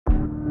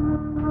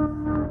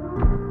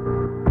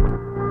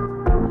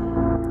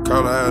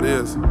Call it how it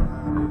is.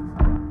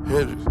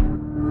 Hendrix.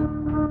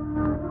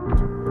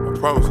 I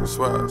promise I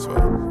swear, I swear.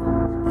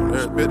 On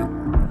every bit.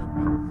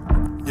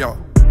 Yo.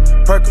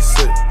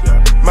 Percocet, yeah.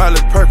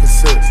 Miley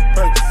Percocet,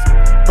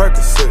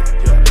 Percocet,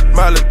 yeah.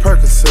 Miley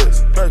Percocet,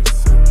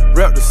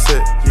 rep the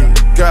set, yeah.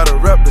 Gotta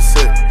rep the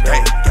set,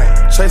 gang,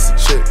 gang. Chase a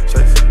chick,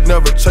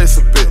 never chase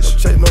a bitch,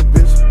 chase no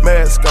bitch.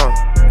 Mask on,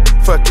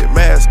 fuck it,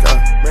 mask on,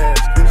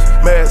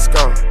 mask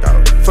on,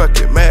 fuck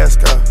it,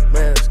 mask on,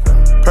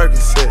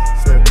 Percocet,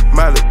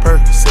 Miley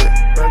Percocet,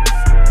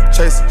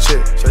 chase a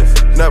chick,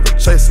 never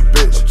chase a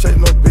bitch, chase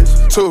no bitch.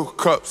 2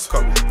 cups,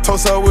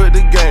 toast out with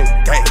the gang,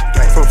 gang,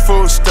 gang. From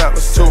food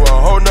stamps to a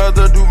whole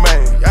nother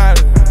domain.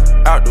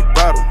 Out the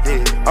bottom,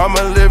 yeah. I'm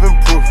a living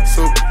proof,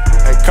 so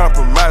ain't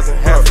compromising.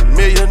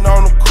 $500,000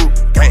 on the coupe,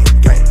 gang,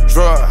 gang.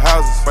 Drug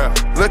houses,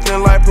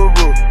 looking like Peru.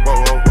 Whoa,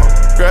 whoa,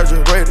 whoa.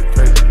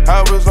 Graduated,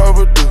 I was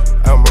overdue.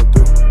 I'm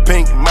overdue.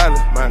 Pink money,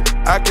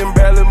 I can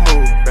barely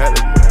move,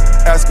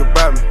 Ask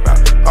about me,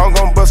 I'm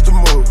gon' bust a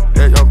move.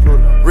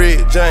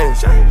 Red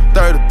James,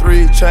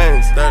 33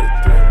 chains,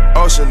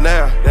 Ocean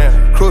now,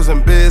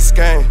 cruising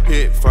Biscayne,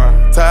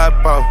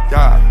 Top off,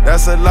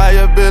 that's a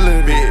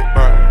liability.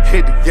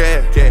 Hit the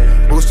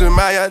gas, boosting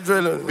my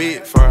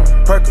adrenaline.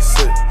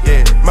 Percocet,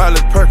 yeah,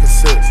 Miley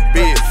Percocet,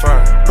 big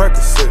firm.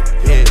 Percocet,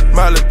 yeah,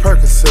 Miley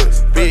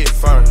Percocet, big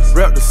firm.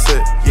 Rep the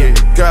set, yeah,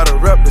 gotta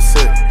rep the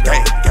set.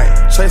 Gang,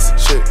 gang, chase a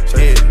chick,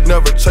 yeah,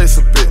 never chase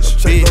a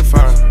bitch. Big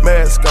firm,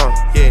 mask on,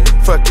 yeah,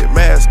 fuck it,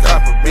 mask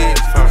on. Big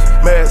firm,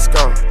 mask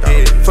on,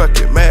 yeah, fuck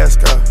it,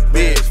 mask on.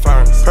 Big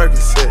firm,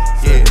 Percocet,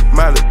 yeah,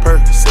 Miley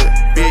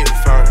Percocet, big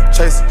firm.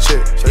 Chase a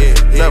chick,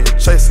 yeah, never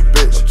chase a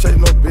bitch. Chase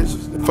no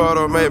bitches.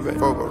 Photo maybe,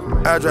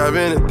 I drive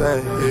anything,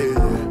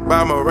 yeah.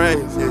 Buy my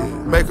range, yeah.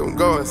 Make them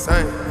go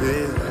insane,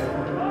 yeah.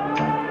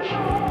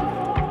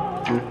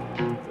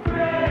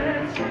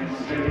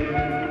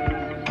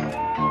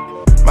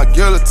 My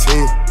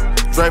guillotine,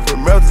 drink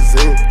from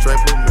Melazine,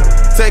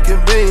 taking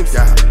beams,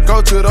 yeah.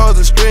 Go to those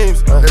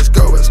extremes, let's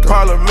go,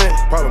 Parliament,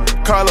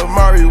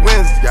 Calamari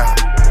wins, yeah.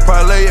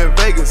 Parlay in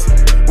Vegas,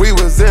 we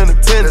was in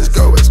attendance,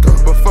 let's go,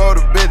 before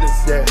the business,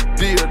 yeah.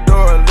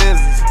 Deodorant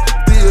lenses,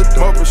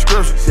 more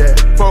prescriptions,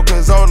 yeah.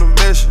 Focus on the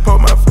mission, put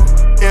my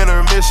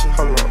intermission,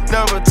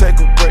 never take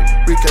a break,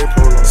 we can't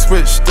pull on.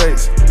 Switch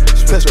states,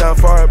 touchdown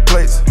foreign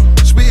plates,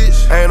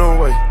 ain't no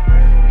way,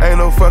 ain't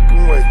no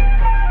fucking way.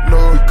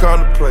 No, we come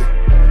to play,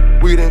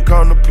 we didn't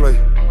come to play.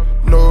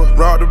 No,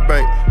 rob the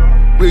bank,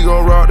 we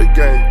gon' rob the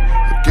game.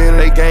 Again,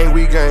 they gang,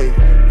 we gang,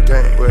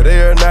 but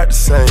they are not the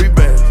same. We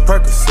bang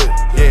Percocet,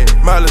 yeah,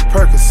 Miley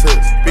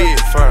Percocet, big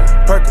firm.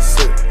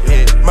 Percocet,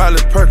 yeah,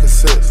 Miley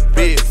Percocet,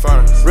 big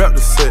firm. Rep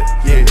the set,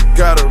 yeah,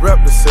 gotta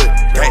rep the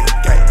set. Gang,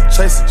 gang,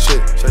 chase a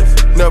chick,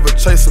 never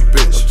chase a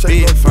bitch.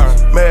 Big firm,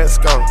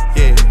 mask on,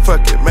 yeah,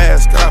 fuck it,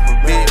 mask on.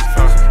 Big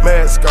firm,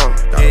 mask on,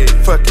 yeah,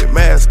 fuck it,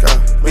 mask on.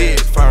 Big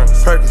firm,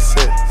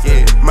 Percocet,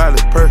 yeah,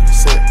 Miley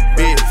Percocet,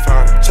 big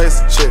firm.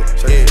 Chase a chick,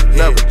 yeah,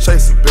 never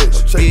chase a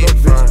bitch. Big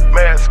firm,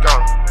 mask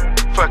on,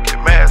 fuck it,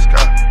 mask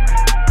on.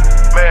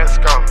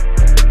 Mask on,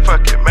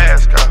 fuck it,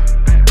 mask on.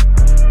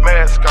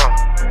 Mask on,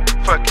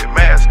 fuck it,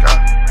 mask on.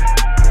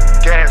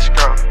 Gas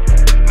gone,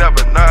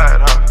 never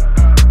nod off.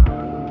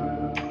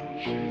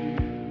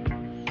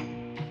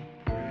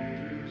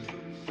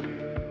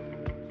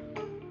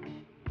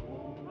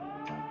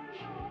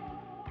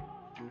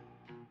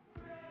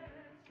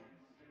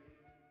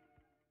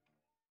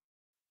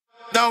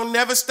 Don't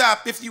never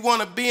stop if you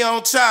wanna be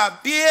on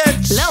top,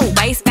 bitch. Low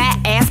bass, fat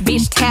ass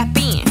bitch, tap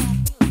in.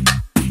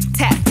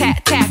 Tap,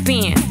 tap, tap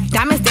in.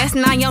 Diamonds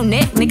dancing on your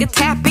neck, nigga,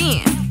 tap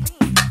in.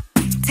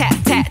 Tap,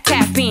 tap,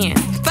 tap in.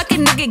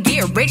 Fucking nigga,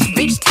 get rich,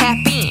 bitch, tap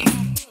in.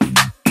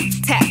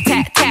 Tap,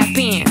 tap, tap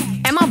in.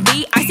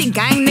 MLB, icy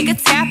gang,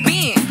 nigga, tap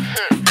in.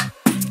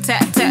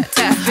 Tap, tap,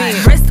 tap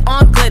in. Wrist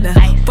on glitter,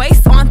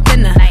 waist on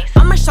thinner.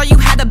 I'ma show you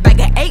how to bag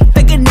an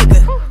 8-figure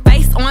nigga.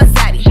 Face on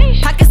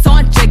zaddy, pockets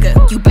on jigger.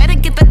 You better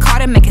get the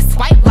card and make it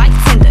swipe like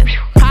Tinder.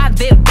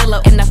 Private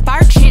villa in the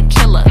fire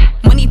chinchilla.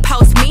 When he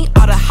post me,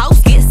 all the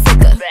house get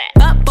sicker.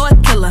 But boy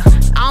killer,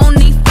 I don't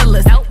need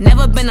fillers.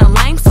 Never been a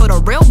lame, so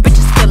the real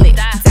bitches feel it.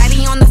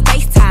 Daddy on the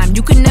FaceTime,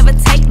 you can never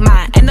take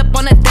mine. End up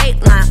on a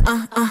dateline,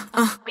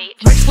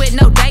 Rich with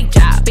no day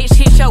job, bitch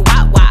hit your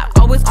wop.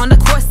 Always on the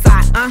course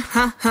side,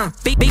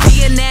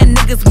 Billionaire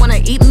niggas wanna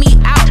eat me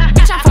out.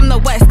 Bitch, I'm from the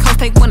West Coast,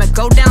 they wanna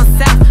go down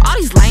south. All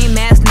these lame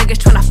ass niggas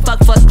tryna fuck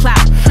for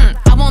clout.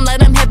 I won't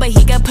let him hit, but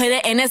he can put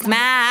it in his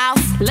mouth.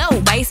 Low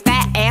bass,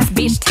 fat ass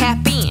bitch,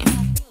 tap in.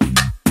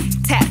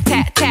 Tap,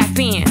 tap, tap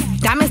in.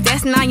 Diamonds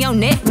dancing on your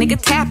neck, nigga,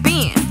 tap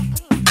in.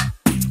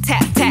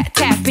 Tap, tap,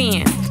 tap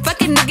in.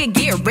 Fucking nigga,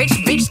 get rich,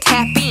 bitch,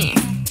 tap in.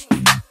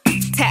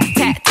 Tap,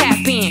 tap,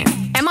 tap in.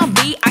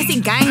 MLB,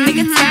 icy gang,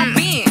 nigga, tap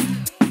in.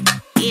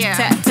 Yeah.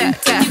 Tap,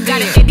 tap, tap. You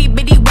got an itty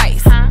bitty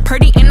waist,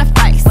 pretty in the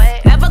face.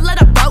 Never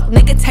let a broke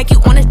nigga take you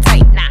on a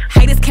date.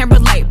 Haters can't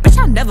relate, bitch,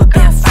 I'll never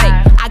been fake.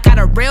 I got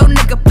a real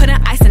nigga putting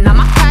icing on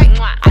my cake.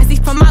 Icy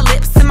from my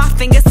lips and my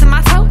fingers to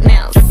my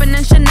toenails. Drippin'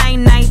 in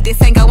Chanel,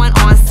 this ain't going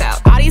on sale.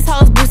 All these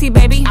hoes boozy,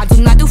 baby, I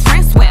do not do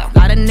friends well.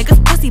 Lot of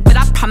niggas pussy, but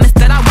I promise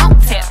that I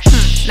won't tell.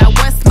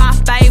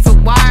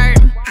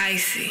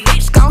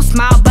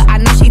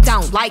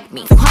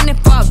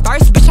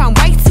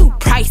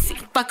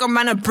 fuck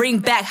around and bring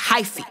back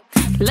hyphy.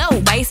 Low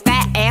waist,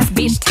 fat ass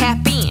bitch,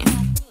 tap in.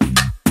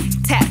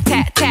 Tap,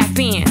 tap, tap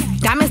in.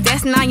 Diamonds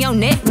dancing on your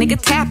neck, nigga,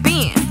 tap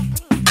in.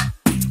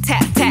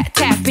 Tap, tap,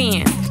 tap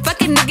in.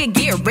 Fucking nigga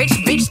get rich,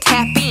 bitch,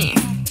 tap in.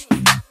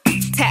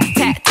 Tap,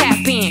 tap,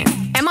 tap in.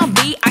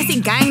 MLB,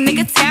 icy gang,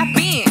 nigga, tap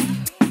in.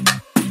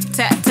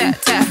 Tap,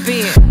 tap, tap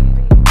in.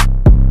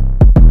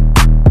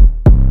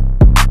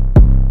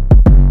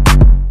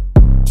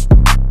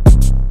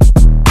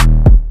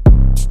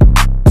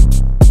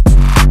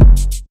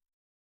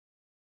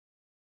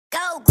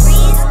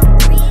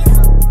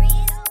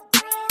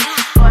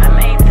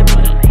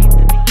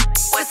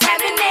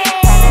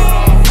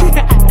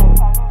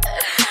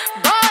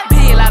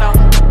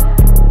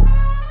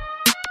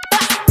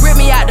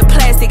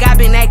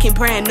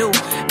 Brand new.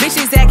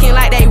 Bitches acting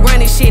like they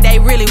running shit they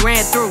really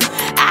ran through.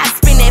 I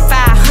spend that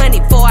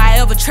 500 before I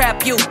ever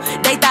trap you.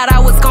 They thought I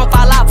was gon'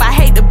 fall off, I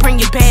hate to bring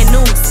you bad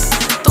news.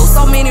 Through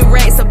so many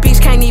racks, a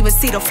bitch can't even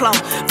see the flow.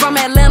 From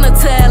Atlanta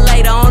to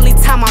LA, the only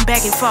time I'm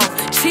back and forth.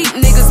 Cheap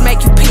niggas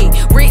make you pee,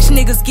 rich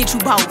niggas get you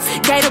both.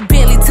 Gave a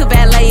Bentley to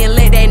valet and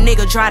let that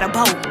nigga dry the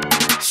boat.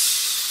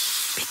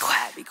 Be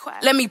quiet, be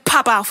quiet. Let me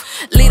pop off.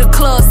 Leave the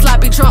club,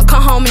 sloppy drunk,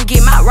 come home and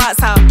get my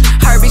rocks off.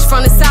 Her bitch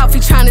from the south, he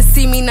tryna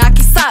see me knock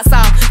his socks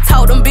off.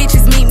 Told them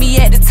bitches meet me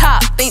at the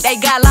top, think they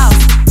got lost.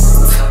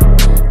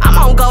 I'm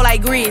on go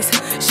like Grizz.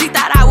 She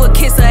thought I would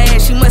kiss her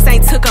ass, she must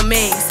ain't took a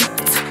mess.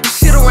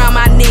 Shit around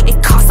my neck,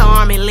 it cost her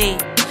arm and leg.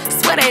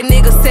 Swear that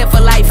nigga set for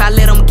life, I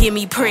let him get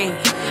me preg.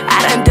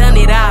 I done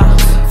it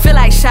all, feel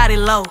like shot it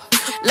low.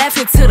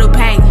 Laughing to the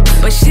bank,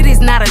 but shit is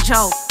not a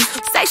joke.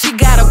 Say she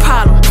got a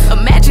problem,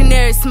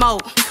 imaginary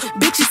smoke.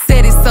 Bitches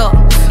set it up,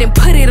 then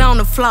put it on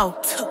the floor.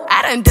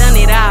 I done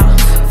it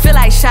all, feel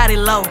like shot it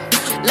low.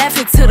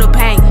 Laughing to the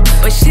bank,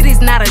 but shit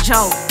is not a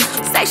joke.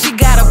 Say she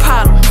got a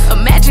problem,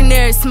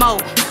 imaginary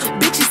smoke.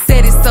 Bitches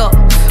set it up,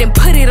 then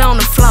put it on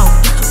the floor.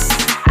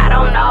 I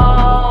don't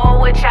know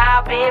what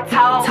y'all been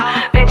told.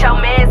 Bet your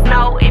mans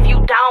know if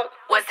you don't,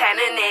 what's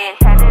happening?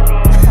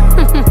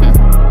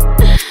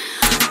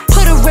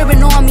 Put a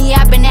ribbon on me,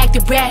 I've been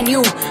acting brand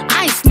new.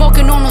 I ain't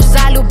smoking on no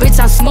Zylo, bitch,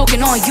 I'm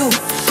smoking on you.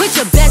 Put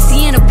your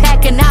bestie in a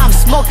pack and now I'm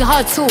smoking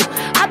her too.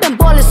 I've been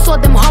ballin' so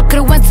them hard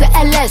could've went to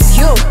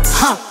LSU.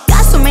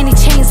 Got so many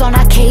chains on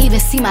I can't even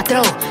see my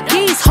throat.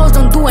 These hoes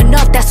don't do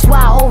enough, that's why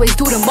I always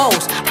do the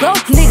most.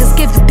 Broke niggas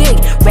give the dick,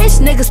 rich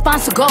niggas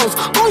sponsor goals.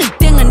 Only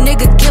thing a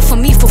nigga get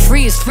from me for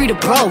free is free to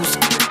bros.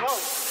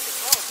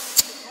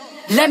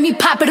 Let me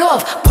pop it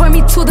off, point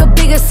me to the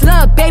biggest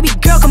love, baby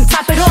girl, come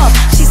top it off.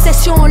 She said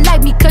she don't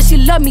like me cause she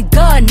love me,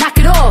 duh, knock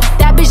it off.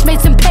 That bitch made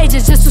some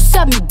pages just to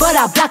sub me, but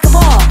I block them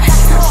off.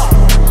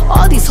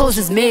 All these hoes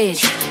is mid,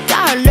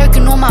 got her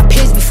lurking on my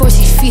page before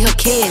she feed her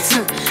kids.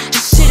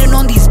 Shitting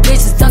on these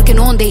bitches, dunking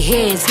on their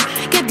heads.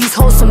 Get these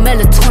hoes some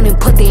melatonin,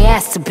 put their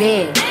ass to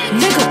bed.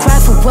 Nigga cry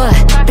for what?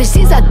 Bitch,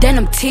 these are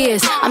denim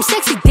tears. I'm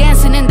sexy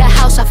dancing in the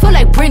house, I feel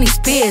like Britney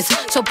Spears.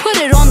 So put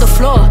it on the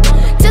floor,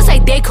 just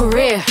like their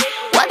career.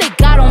 What they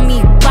got on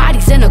me,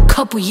 bodies in a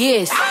couple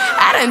years.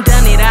 I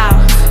done it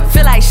all,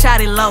 feel like shot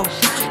it low.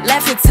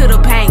 Laughing to the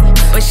bank,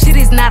 but shit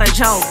is not a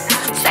joke.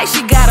 Say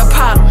she got a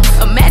problem,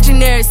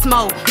 imaginary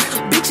smoke.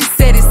 Bitches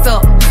set it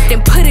up,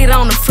 then put it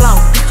on the floor.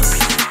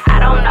 I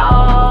don't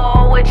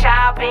know what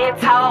y'all been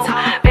told.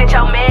 Bet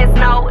your mans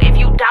know if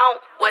you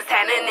don't, what's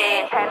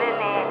happening?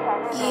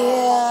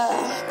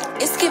 Yeah,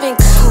 it's giving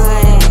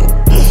kind.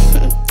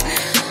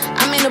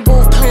 I'm in the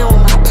booth playing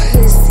with my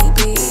pussy,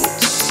 bitch.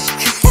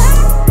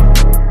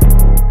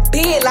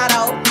 Big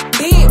lotto,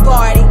 big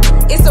party.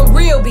 It's a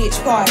real bitch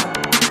party.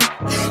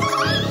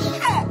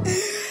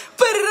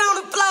 Put it on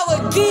the floor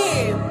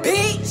again,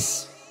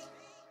 bitch.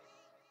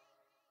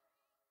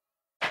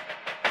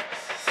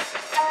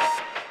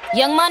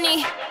 Young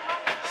Money.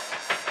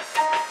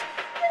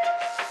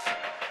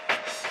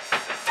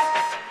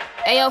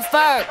 Ayo,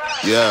 Ferg.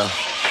 Yeah.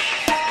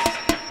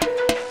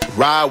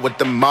 Ride with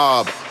the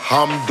mob,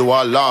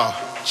 Hamdulillah.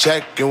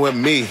 Check in with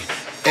me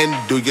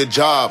and do your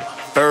job.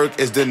 Ferg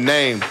is the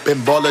name. Ben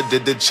Baller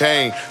did the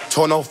chain.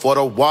 Tono for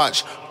the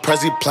watch.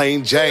 Prezi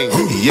plain Jane.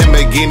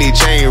 Yamagini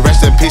chain.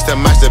 Rest in peace to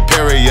my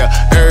superior.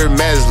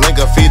 Hermes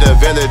Linka feed a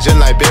village in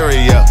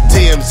Liberia.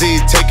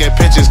 TMZ taking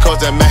pictures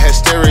causing my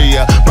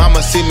hysteria.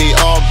 Mama see me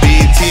on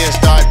BET and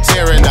start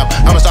tearing up.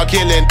 I'ma start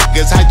killing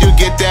niggas. How you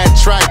get that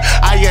tripe?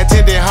 I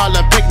attended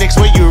Harlem picnics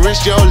where you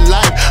risk your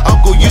life.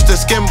 Uncle used to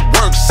skim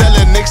work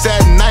selling nicks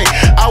at night.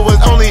 I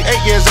was only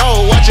 8 years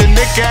old watching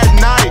Nick at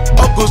night.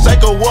 Uncle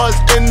Psycho was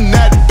in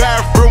that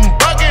bathroom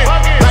bucket.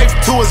 Knife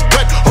to his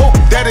gut. Hope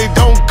daddy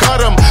don't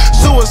cut him.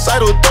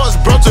 Suicidal thoughts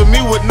brought to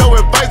me with no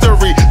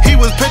advisory. He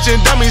was pitching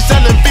dummies,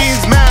 selling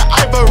fiends, mad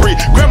ivory.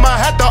 Grandma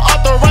had the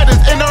arthritis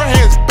in her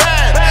hands,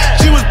 bad.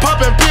 She was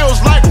popping pills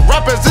like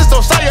rappers in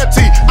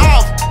society.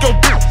 I'll f your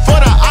bitch for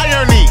the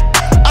irony.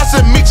 I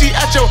said meet you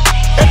at your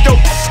if your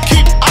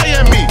keep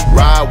eyeing me.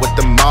 Ride with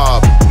the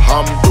mob,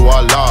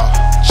 Hamdulillah.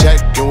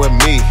 Check in with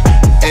me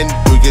and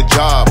do your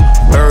job.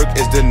 Berg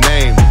is the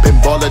name. Ben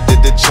Baller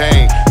did the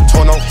chain.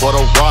 Tono for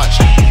the watch.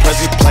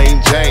 Prezi plain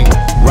Jane.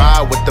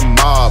 Ride with the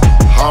mob,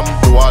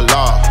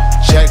 Hamdulillah.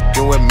 Check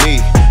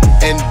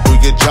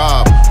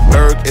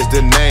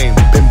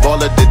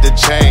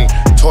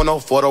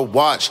 2.0 for the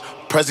watch,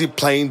 Prezi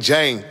plain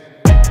Jane.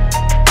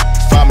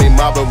 Find me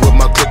mobbing with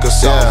my clicker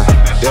song.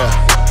 Yeah.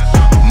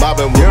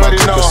 Mobbing with my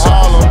clicker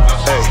something.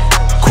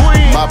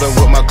 Hey. Mobbing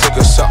with my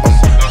clicker something.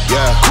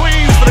 Yeah.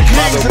 Queens for the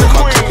kings and the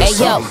queens. Hey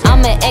yo,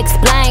 I'ma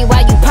explain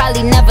why you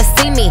probably never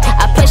see me.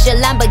 I push a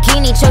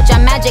Lamborghini, choke your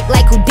magic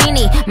like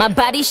Houdini. My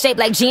body shaped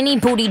like genie,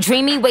 booty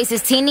dreamy, waist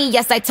is teeny.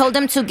 Yes, I told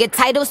him to get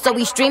titles, so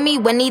he stream me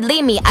when he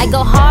leave me. I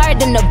go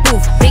hard in the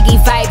booth,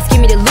 Biggie vibes,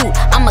 give me the loot.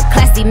 I'm a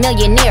classy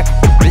millionaire,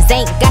 this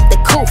ain't got the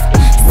couth.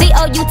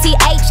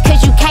 C-O-U-T-H,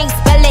 cause you can't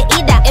spell it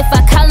either. If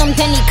I call him,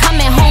 then he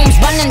coming home,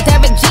 running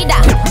Derek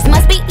Jeter. This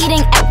must be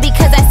eating F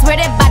because I swear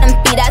that bottom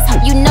feed us.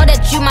 You know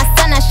that you my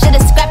son, I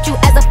should've scrapped you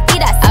as a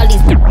fetus. All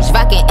these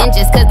rockin'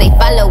 inches cause they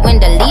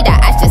followin' the leader.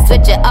 I should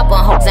switch it up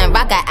on hopes and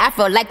rock an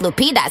afro like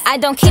Lupitas. I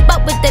don't keep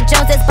up with the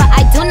Joneses, but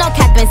I do know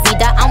Cap and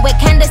Zeta. I'm with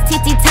Candace,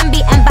 Titi,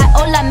 Tembi, and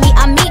Viola, mi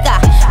amiga.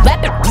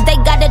 Rappers,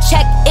 they gotta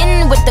check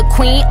in with the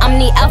queen.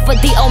 I'm the alpha,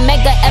 the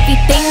omega,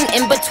 everything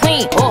in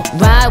between. Oh,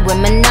 ride with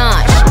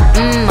Minaj,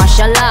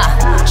 mashallah.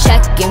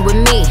 Check in with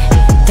me,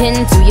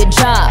 then do your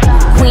job.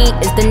 Queen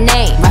is the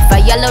name,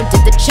 Raffaello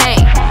did the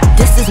chain.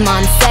 This is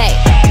Monse,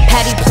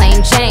 Patty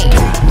plain Jane.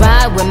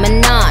 Ride with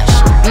Minaj,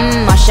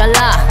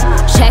 mashallah.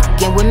 Check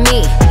in with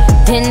me,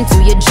 then do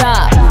your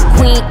job.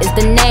 Queen is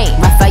the name,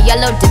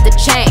 Raffaello did the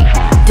chain.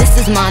 This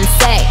is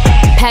Monse,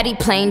 Patty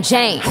plain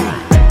Jane.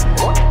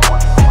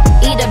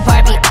 Eat a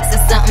Barbie X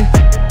or something.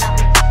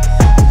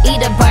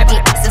 Eat a Barbie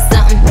X or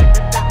something.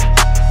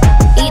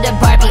 Eat a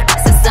Barbie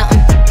X or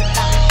something.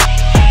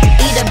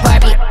 Eat a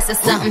Barbie X or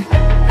something.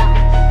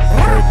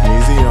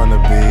 Easy on the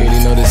beat.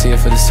 Really know this here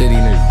for the city,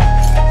 nigga.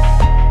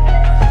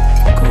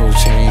 Gold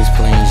chains,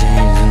 plain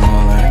James, and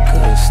all that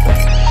good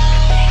stuff.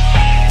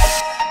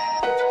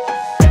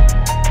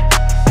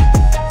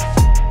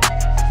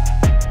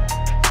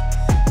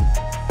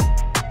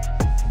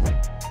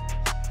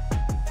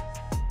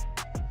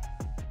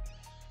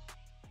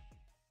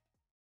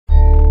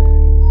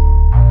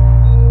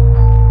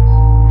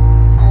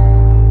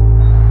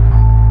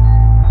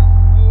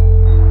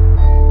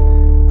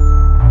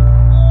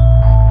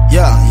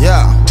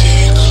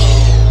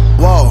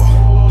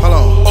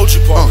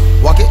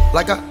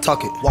 Like I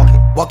talk it, walk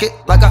it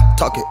like I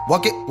talk it,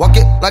 walk it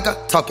like I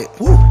talk it,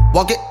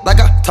 walk it like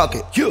I talk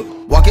it,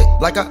 walk it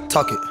like I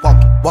talk it,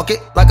 walk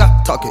it like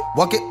I talk it,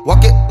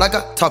 walk it like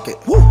I talk it,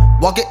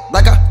 walk it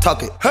like I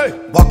talk it, hey,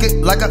 walk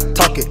it like I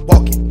talk it,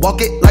 walk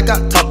it like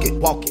I talk it,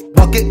 walk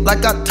it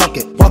like I talk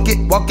it,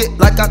 walk it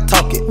like I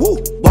talk it,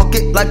 walk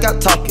it like I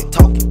talk it,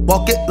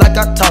 walk it like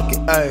I talk it,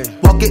 hey,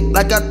 walk it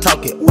like I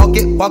talk it,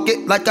 walk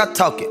it like I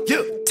talk it,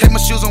 yeah. Take my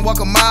shoes and walk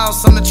a mile,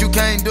 something that you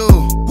can't do.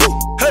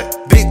 Hey.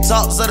 Big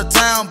talks of the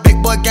town,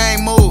 big boy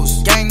gang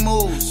moves.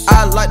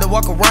 I like to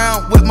walk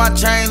around with my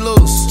chain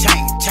loose.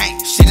 Chain.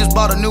 She just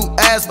bought a new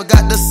ass, but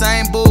got the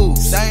same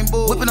boobs.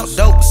 Whipping up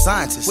dope with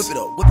scientists. Whip it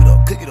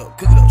up, cook it up.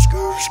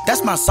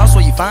 That's my sauce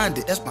where you find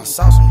it. That's my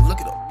sauce when you look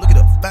it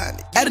up, find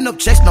it. Adding up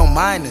checks, no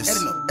minus.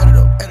 Add it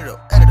up,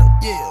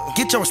 yeah.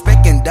 Get your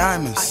respect in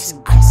diamonds. Ice.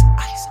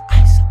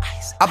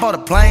 I bought a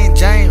plain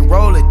Jane,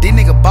 roll it, these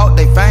niggas bought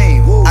they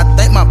fame. I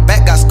think my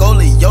back got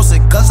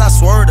scoliosis, cause I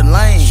swerved the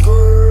lane.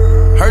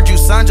 Heard you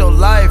signed your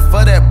life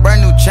for that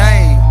brand new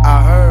chain.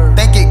 I heard.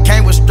 Think it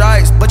came with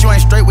stripes, but you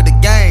ain't straight with the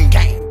gang.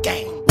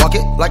 Walk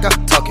it like I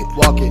talk it,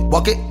 walk it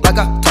like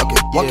I talk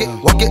it, walk it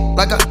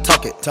like I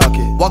talk it,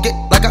 walk it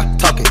like I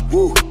talk it,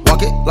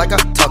 walk it like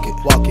I talk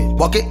it,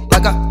 walk it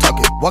like I talk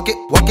it,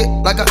 walk it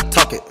like I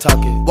talk it,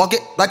 walk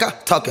it like I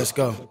talk it. Let's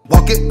go.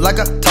 Walk it like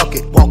I talk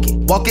it, walk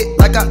it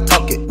like I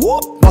talk it,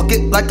 walk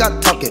it like I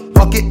talk it,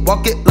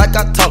 walk it like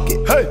I talk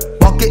it, hey,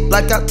 walk it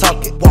like I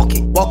talk it, walk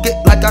it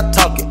like I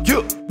talk it,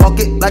 yeah. Walk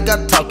it like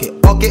I talk it,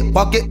 walk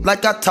it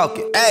like I talk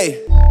it.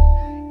 Hey,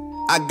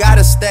 I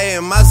gotta stay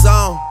in my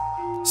zone.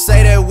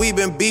 Say that we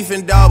been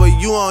beefing, dawg, but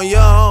you on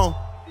your own.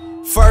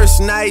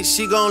 First night,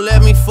 she gon'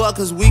 let me fuck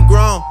cause we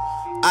grown.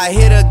 I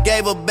hit her,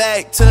 gave her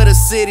back to the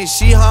city,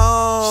 she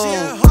home. She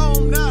at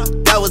home now.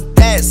 That was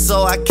that,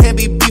 so I can't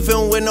be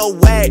beefing with no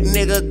whack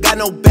nigga, got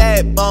no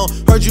backbone.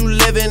 Heard you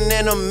living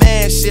in a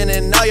mansion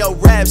and all your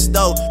raps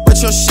though,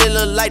 but your shit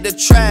look like the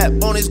trap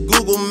on his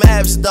Google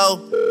Maps though.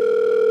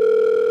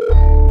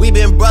 We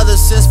been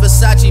brothers since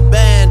Versace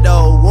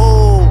Bando,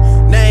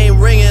 whoa. Name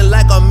ringing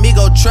like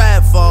Amigo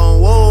trap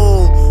phone,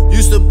 whoa.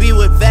 Used to be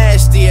with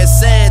Vashti at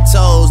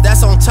Santos,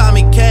 that's on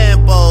Tommy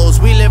Campos.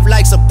 We live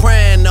like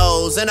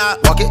Sopranos, and I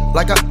walk it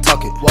like I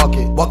talk it, walk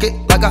it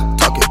like I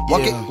talk it,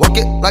 walk it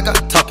like I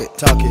talk it,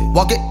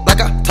 walk it like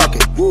I talk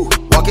it,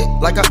 walk it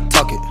like I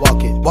talk it,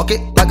 walk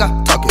it like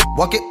I talk it,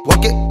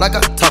 walk it like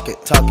I talk it,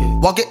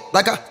 walk it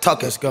like I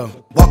talk it. Let's go.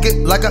 Walk it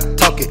like I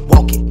talk it,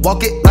 walk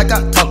it like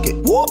I talk it,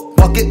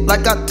 walk it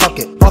like I talk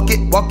it,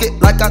 walk it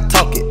like I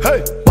talk it,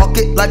 hey, walk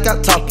it like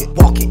I talk it,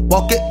 walk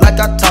it like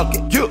I talk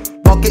it, yeah.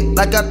 Walk it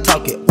like I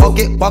talk it, walk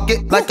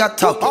it like I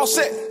talk it. All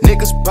set.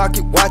 Niggas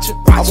pocket watching.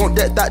 I want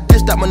that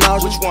dish, that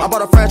Minaj. Which one? I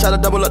bought a franchise to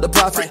double up the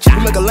profit.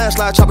 We make a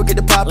landslide, chopper get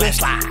the poppin'.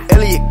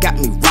 Elliot got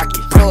me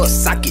rocket. Plug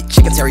socket,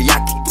 chicken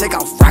teriyaki. Take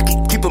off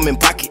rocket, keep them in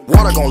pocket.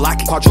 Water gon'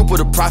 lock it, quadruple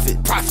the profit.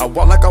 I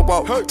walk like I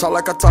walk, talk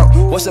like I talk.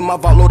 What's in my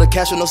vault, load of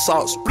cash and no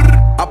sauce.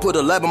 I put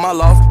a lab in my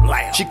loft.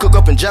 She cook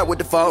up and jack with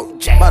the folk.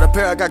 By the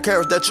pair, I got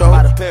carrots that choke.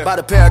 By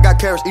the pair, I got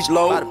carrots each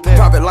load.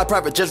 Private life,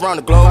 private just round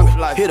the globe.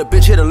 Hit a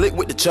bitch, hit a lick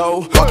with the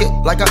cho. Walk it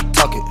like I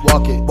talk it.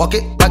 Walk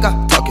it like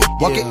I talk it.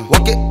 Walk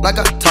it like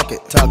I talk it.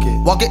 Walk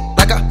it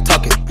like I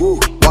talk it.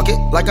 Walk it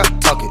like I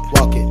talk it.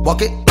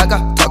 Walk it like I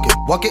talk it.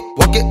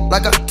 Walk it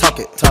like I talk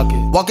it.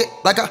 Walk it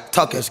like I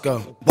talk it. Let's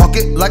go. Walk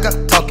it like I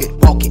talk it.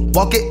 Walk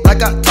it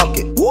like I talk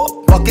it.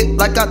 Walk it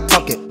like I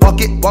talk it.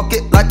 Walk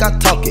it like I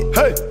talk it.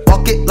 Hey.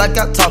 Walk it like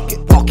I talk it.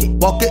 Walk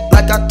it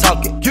like I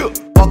talk it. You.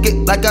 Walk it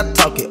like I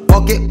talk it.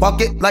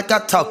 Walk it like I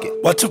talk it.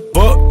 Watch a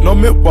buck, no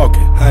Milwaukee,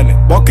 honey.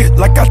 Walk it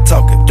like I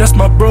talk it. That's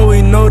my bro,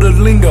 he know the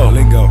lingo.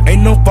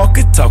 Ain't no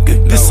fucking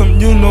talking. This some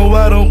you know,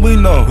 why don't we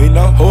know?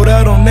 Hold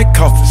out on that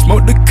coffin,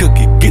 smoke the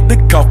cookie, get the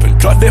coffin.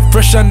 Drop that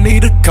fresh, I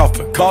need a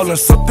coffin. Callin'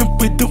 something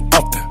we do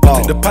often.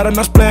 Take the pot and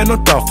I splayin' no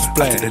dolphin.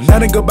 The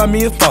night and go buy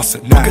me a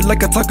faucet. Walk it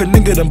like I talk a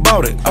nigga done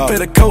bought it. I pay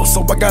the coat,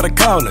 so I gotta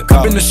call it.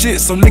 Been the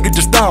shit, so nigga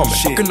just down me.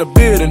 Walk in the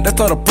building,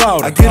 that's all the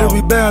problem. I get a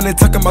rebound, they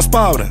talking my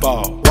spouting.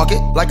 Walk it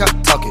like I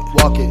talk it.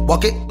 Walk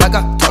it like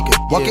I talk it.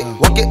 Walk it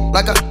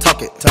like I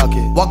talk it. Walk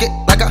it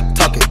like I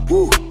talk it.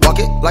 Walk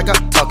it like I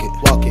talk it.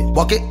 Walk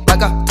it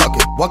like I talk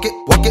it.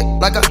 Walk it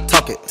like I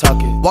talk it.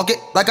 Walk it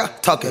like I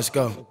talk it. Let's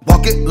go.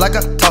 Walk it like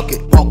I talk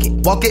it. Walk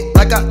it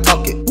like I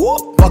talk it.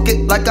 Walk it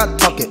like I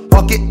talk it.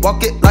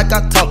 Walk it like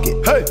I talk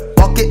it. Hey.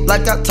 Walk it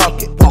like I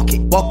talk it. Walk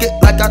it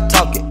like I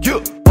talk it.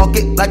 You. Walk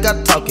it like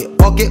I talk it.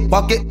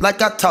 Walk it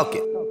like I talk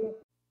it.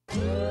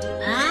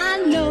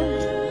 I know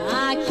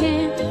I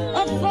can't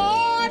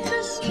afford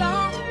to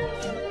stop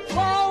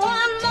for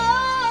one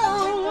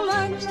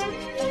moment.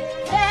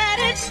 That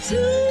it's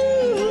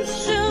too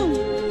soon,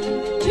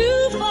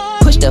 too far.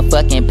 Push the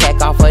fucking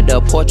pack off of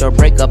the porch or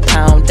break a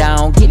pound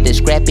down. Get the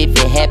scrap if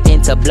it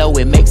happen to blow,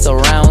 it makes a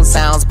round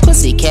sounds.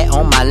 Pussy cat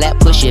on my lap,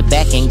 push it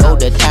back and go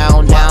to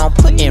town down.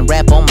 Putting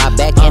rap on my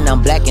back and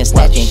I'm black and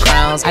snatching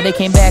crowns. I done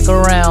came back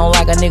around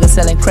like a nigga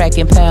selling crack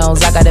in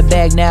pounds. I got a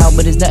bag now,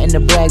 but it's nothing to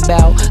brag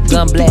about.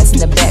 Gun blast in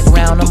the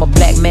background, I'm a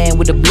black man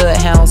with the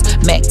bloodhounds.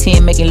 Mac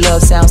 10 making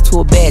love sounds to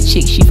a bad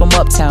chick, she from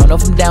uptown, no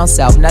from down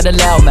south, not a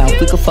loudmouth,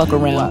 we could fuck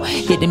around.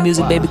 Hit the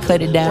music, baby,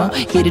 cut it down.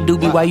 Hit the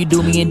doobie while you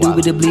do me,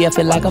 indubitably I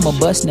feel like I'm a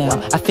bust now.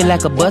 I feel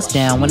like a bust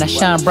down, when I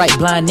shine bright,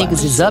 blind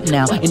niggas is up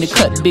now. In the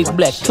cut, big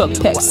black truck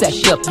pack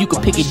sacked up, you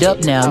can pick it up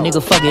now,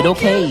 nigga fuck it,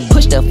 okay.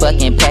 Push the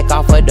fucking pack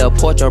off of the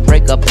porch or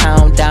break a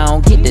pound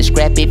down. Get the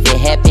scrap if it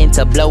happen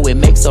to blow, it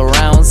makes a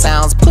round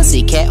sounds.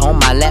 Pussy cat on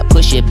my lap,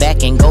 push it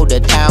back and go to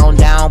town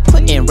down.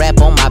 Putting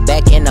rap on my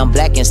back and I'm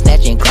black and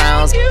snatching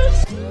crowns.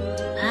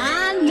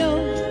 I know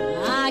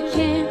I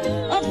can't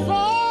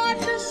afford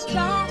to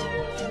stop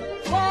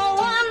for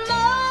one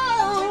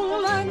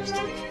moment.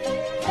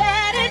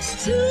 That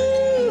it's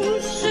too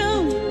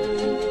soon,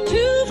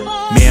 too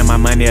far. Me and my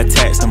money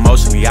attached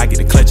emotionally. I get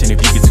the clutch and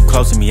if you get too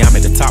close to me, I'm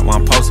at the top where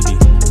I'm supposed to be.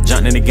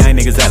 Jumped in the gang,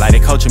 niggas act like they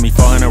coaching me.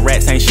 400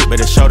 rats ain't shit but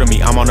a show to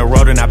me. I'm on the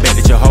road and I bet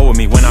that you'll hold with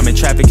me. When I'm in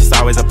traffic, it's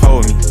always a pole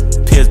with me.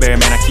 Pillsbury,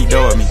 man, I keep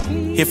door with me.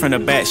 Hit from the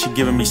back, she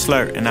giving me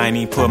slurp, and I ain't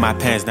even pull my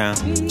pants down.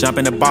 Jump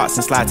in the box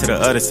and slide to the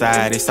other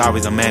side, it's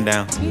always a man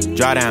down.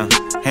 Draw down,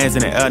 hands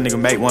in the air, nigga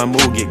make one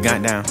move, get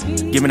gunned down.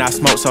 Giving out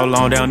smoke so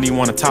long, they don't even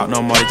wanna talk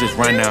no more, they just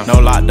run down. No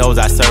lock doors,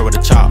 I serve with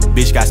a chop.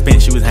 Bitch got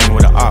spent, she was hanging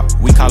with a op.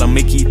 We call him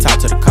Mickey, talk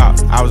to the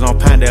cops. I was on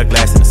Pinedale,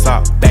 glass in the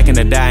sock. Back in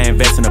the day, I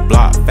invest in the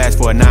block. Fast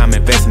forward now, I'm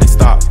investing in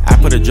stocks. I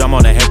put a drum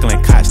on the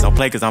heckling cots. Don't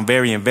play cause I'm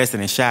very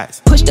invested in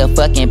shots. Push the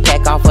fucking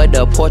pack off of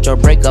the porch or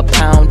break a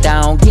pound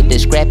down. Get the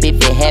scrap if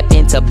it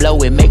happen to blow,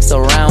 it makes a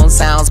round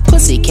sounds.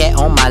 Pussy cat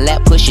on my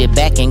lap, push it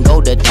back and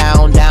go to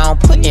town down.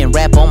 Putting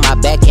rap on my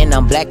back and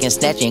I'm black and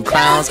snatching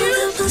crowns. I threw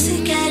the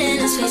pussy cat in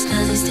his face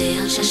cause he stay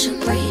on shush a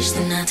breeze.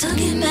 Then I took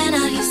it back,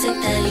 now he's sick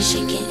that he's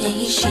shaking and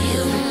he's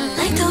shield.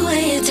 Like the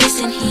way it tastes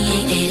and he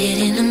ain't ate it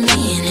in a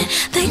minute.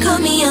 They call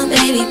me a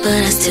baby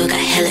but I still got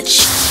hella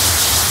shit.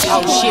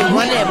 Oh shit,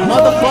 run that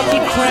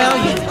motherfucking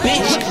crown, you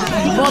bitch.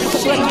 You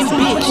motherfucking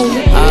bitch.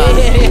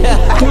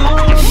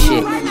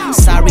 Shit.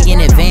 Sorry in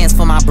advance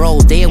for my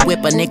bros. They'll whip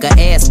a nigga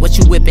ass. What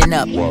you whipping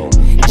up?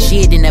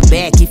 Shit in the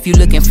back. If you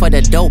looking for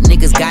the dope,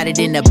 niggas got it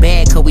in the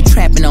bag. Cause we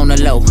trapping on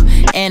the low.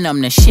 And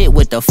I'm the shit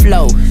with the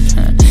flow.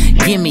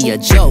 Give me a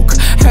joke.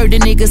 Heard the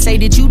nigga say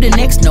that you the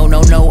next. No,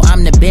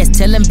 I'm the best.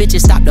 Tell them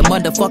bitches stop the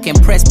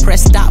motherfucking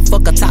press stop.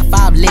 Fuck a top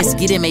 5 list.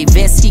 Get him a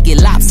vest, he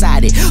get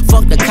lopsided.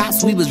 Fuck the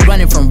cops, we was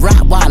running from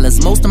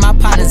Rottweilers. Most of my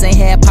partners ain't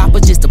had papa,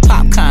 just a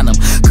pop condom.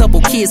 Couple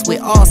kids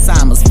with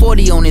Alzheimer's,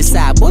 40 on his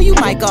side. Boy, you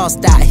might all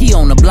stop, he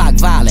on the block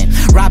violent.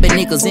 Robbing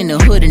niggas in the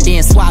hood and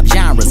then swap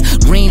genres.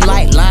 Green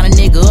light, line a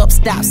nigga up,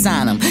 stop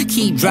sign him.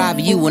 Keep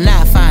driving, you will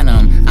not find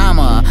him. I'm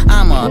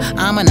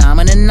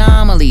an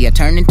anomaly. I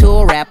turned into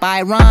a rap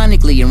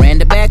ironically and ran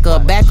the back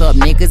up,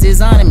 niggas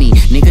is on me.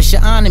 Niggas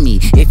should honor me.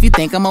 If if you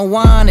think I'm a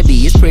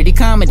wannabe. It's pretty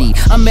comedy.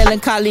 I'm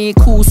melancholy and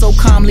cool, so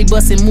calmly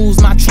busting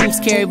moves. My troops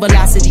carry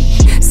velocity.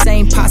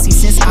 Same posse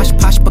since Osh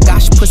Posh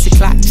Bagash Pussy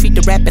Clock. Treat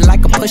the rapping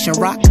like a pushing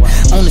rock.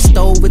 On the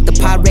stove with the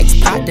Pyrex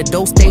pot. The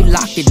door stay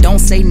locked, it don't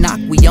say knock.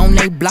 We on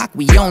they block,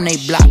 we on they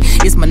block.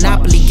 It's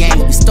Monopoly game,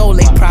 we stole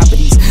they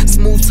properties.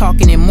 Smooth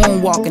talking and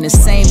moonwalking. The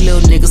same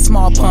little nigga,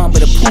 small pun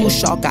but a pool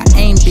shark. I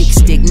aim big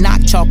stick,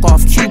 knock chalk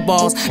off cue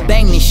balls.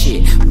 Bang this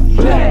shit.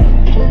 Bang,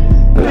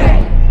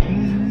 bang,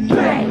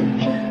 bang,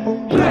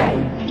 bang,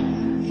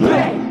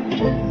 bang,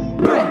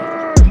 bang.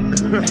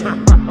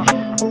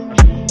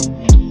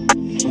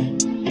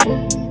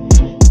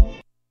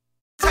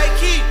 Take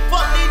heat,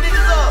 fuck these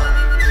niggas up.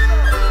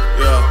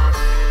 Yeah.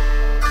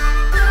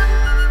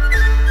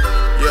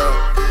 Yeah.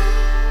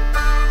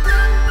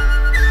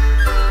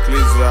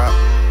 Glizz out.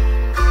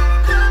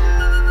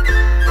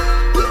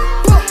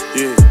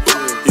 Yeah,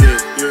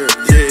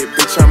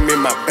 bitch, I'm in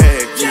my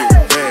bag, yeah,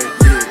 bag,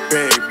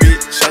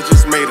 bitch, I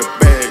just made a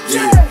bag,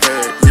 yeah,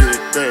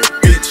 bag,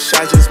 bitch,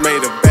 I just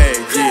made a bag,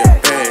 yeah,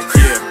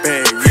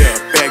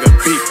 bag of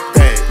big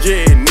bag,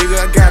 yeah, nigga,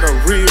 I got a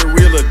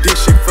real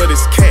addiction for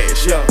this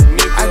cash, yeah,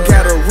 nigga, I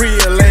got a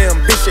real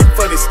ambition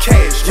for this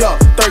cash, yeah,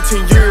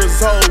 13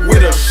 years old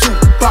with a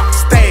shoebox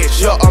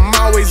stash, yeah, I'm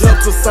always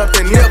up to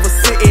something, never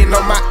sitting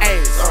on my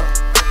ass,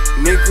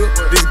 nigga,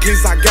 this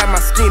glizz, I got my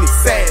skinny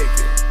sagging.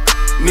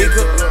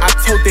 Nigga, I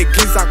told that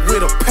Glizzock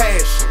with a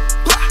passion.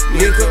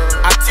 Nigga,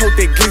 I told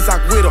that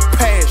Glizzock with a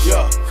passion.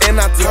 And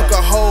I talk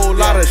a whole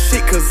lot of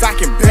shit cause I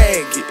can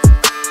bag it.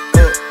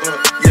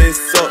 Yeah,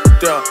 it's up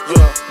there.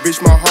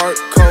 Bitch, my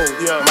heart cold.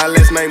 My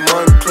last name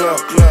Moncler.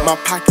 My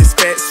pockets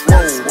fat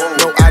swole.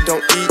 No, I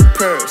don't eat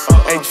pears.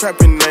 Ain't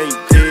trapping, ain't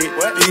dead.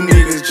 These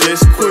niggas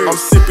just queer. I'm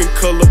sipping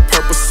color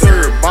purple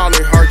syrup.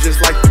 Ballin' hard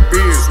just like the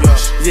beard.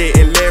 Yeah,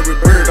 and Larry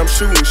Bird, I'm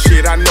shooting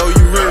shit, I know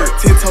you heard.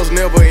 10 toes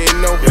never in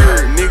no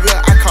hurt. Nigga,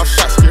 I call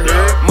shots, you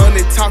heard.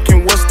 Money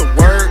talking, what's the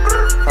word?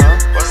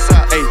 What's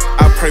up? Hey,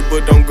 I pray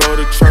but don't go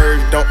to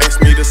church. Don't ask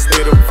me to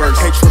spit a verse.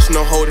 Can't trust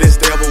no hoe, this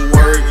devil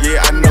work.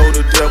 Yeah, I know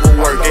the devil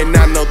work. And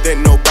I know that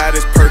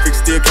nobody's perfect.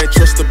 Still can't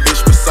trust a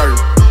bitch for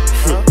certain.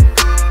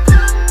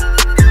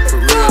 For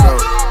real though.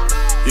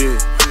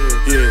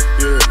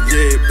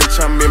 Yeah,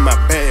 bitch, I'm in my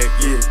bag.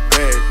 Yeah,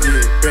 bag,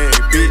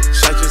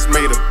 bitch, I just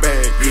made a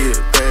bag. Yeah,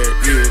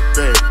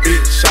 bag,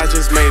 bitch, I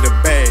just made a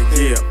bag.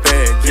 Yeah,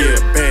 bag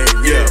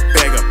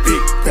of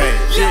big bag.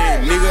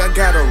 Yeah, nigga, I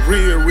got a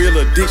real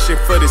addiction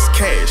for this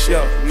cash.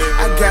 Yeah,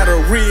 I got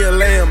a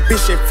real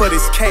ambition for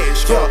this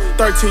cash. Yeah,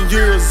 13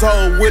 years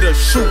old with a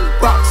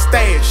shoebox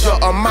stash.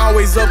 Yeah, I'm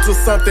always up to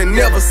something,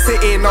 never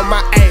sitting on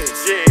my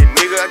ass. Yeah,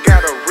 nigga, I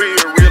got a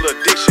real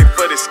addiction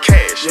for this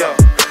cash. Yeah,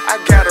 I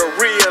got a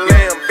real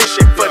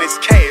ambition for this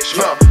cash.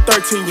 Yeah,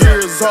 13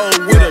 years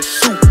old with a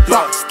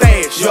shoebox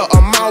stash. Yeah,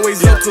 I'm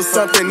always up to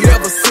something,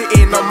 never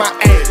sitting on my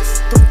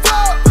ass. The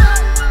fuck?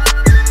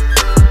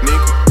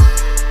 Nigga.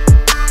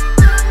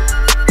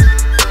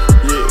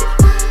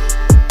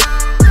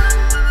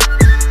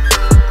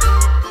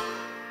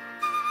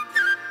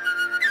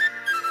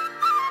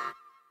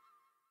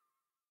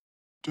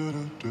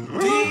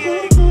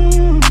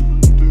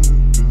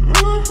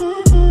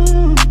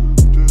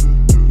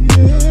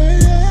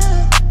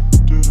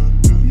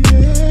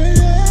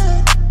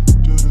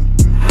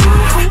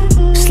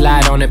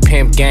 Slide on the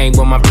pimp gang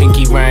with my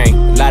pinky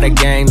ring. Lot of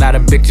gang, lot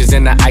of bitches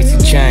in the icy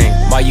chain.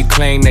 While you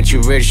claim that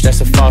you rich,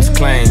 that's a false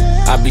claim.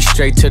 I be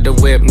straight to the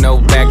whip,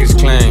 no baggage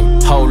claim.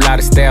 Whole lot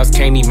of styles,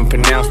 can't even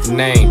pronounce the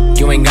name.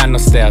 You ain't got no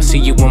style, see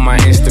you on my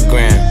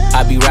Instagram.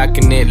 I be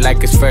rocking it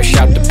like it's fresh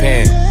out the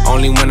pan.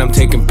 Only when I'm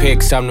taking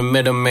pics, I'm the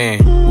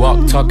middleman.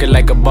 Walk talking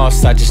like a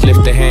boss, I just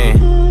lift a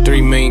hand.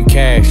 3 million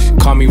cash,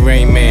 call me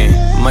Rain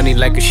Man. Money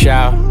like a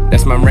shower,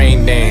 that's my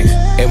rain dance.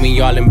 And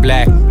we all in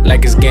black,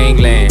 like it's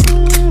gangland.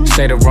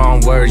 Say the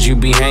wrong words, you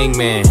be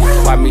hangman.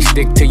 Why me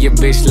stick to your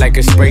bitch like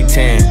a spray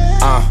tan?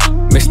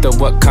 Mister,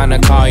 what kind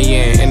of car you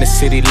in? In the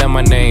city, love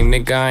my name,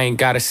 nigga, I ain't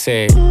gotta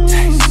say it.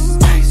 Taste,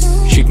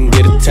 taste. She can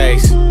get a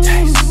taste.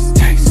 Taste,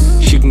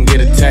 taste. She can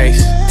get a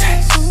taste.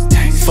 Taste,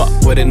 taste. Fuck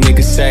what a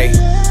nigga say.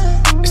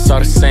 It's all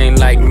the same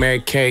like Mary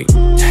Kate.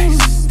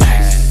 Taste,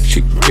 taste.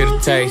 She can get a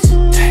taste.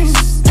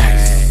 Taste,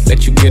 taste.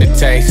 Let you get a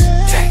taste.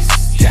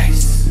 Taste,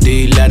 taste. Do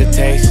you love the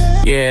taste?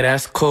 Yeah,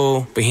 that's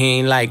cool, but he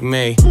ain't like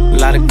me. A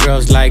lot of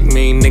girls like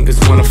me,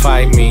 niggas wanna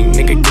fight me.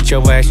 Nigga, get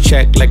your ass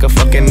checked like a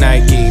fucking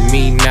Nike.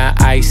 Me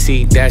not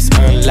icy, that's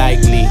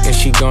unlikely. And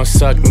she gon'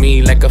 suck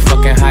me like a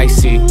fucking high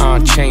C.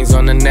 Chains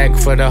on the neck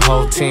for the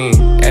whole team.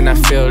 And I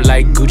feel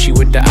like Gucci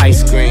with the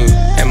ice cream.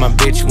 And my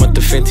bitch want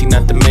the Fenty,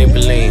 not the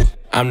Maybelline.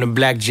 I'm the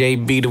black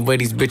JB, the way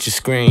these bitches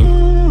scream.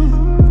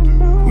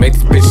 Make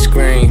this bitch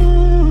scream.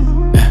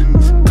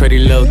 Pretty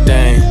little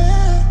thing.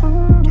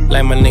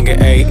 Like my nigga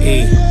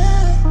AE.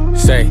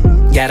 Say,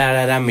 yada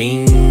that I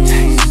mean.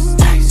 Taste,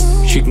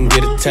 taste. She can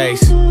get a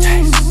taste.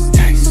 Taste,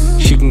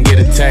 taste. She can get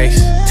a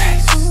taste.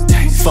 Taste,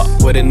 taste. Fuck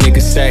what a nigga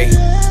say.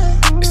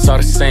 It's all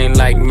the same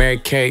like Mary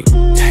Kate.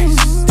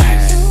 Taste,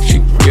 taste. She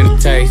can get a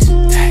taste.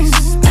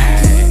 Taste,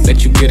 taste.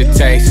 Let you get a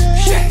taste.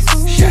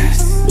 Yes,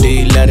 yes. Do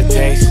you love the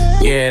taste?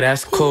 Yeah,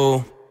 that's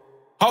cool,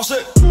 All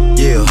set.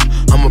 Yeah,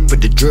 I'ma put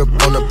the drip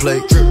on the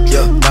plate.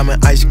 Yeah,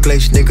 diamond ice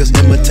glaze, niggas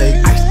imitate.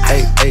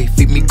 Hey, hey,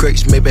 feed me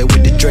grapes, maybe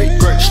with the Drake.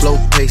 Slow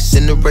pace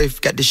in the Wraith,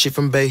 got this shit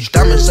from Bay.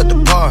 Diamonds at the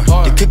bar,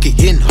 the cookie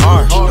hitting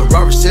hard. The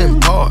Robert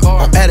sitting hard,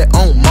 I'm at it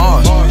on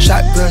Mars.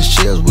 Shotgun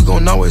shells, we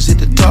gon' always hit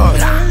the tar.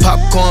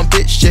 Popcorn,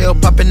 bitch, shell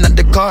popping out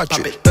the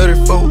cartridge.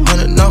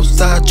 3400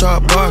 outside, char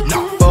bar.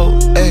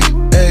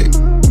 488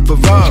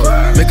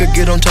 Ferrari. Make her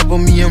get on top of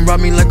me and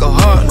rob me like a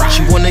heart.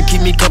 She wanna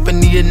keep me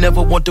company and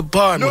never want to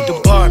bar me.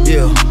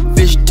 Yeah,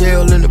 fish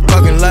tail in the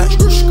parking lot.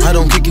 I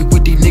don't kick it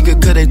with these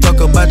niggas cause they talk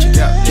about you.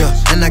 Yeah,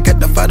 and I got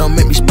the fight, don't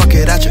make me spark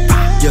it at you.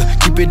 Yeah,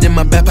 keep it in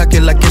my back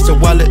pocket like it's a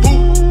wallet.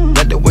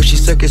 Like the way she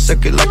suck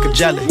it like a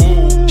jelly.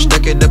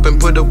 Stack it up and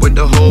put it with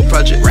the whole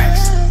project.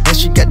 And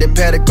she got that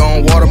paddock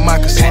on water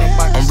moccasins.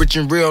 I'm rich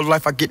in real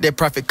life, I get that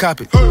profit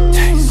copy.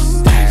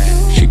 Taste,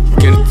 she can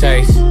get a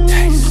taste.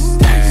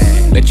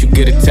 Let you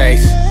get a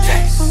taste.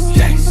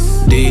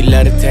 Do you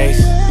love the taste?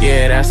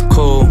 Yeah, that's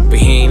cool, but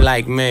he ain't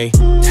like me.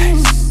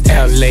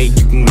 LA,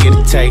 you can get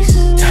a taste.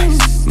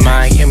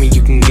 Miami,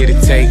 you can get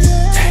a taste.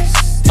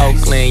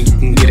 Oakland, you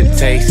can get a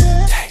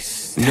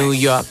taste. New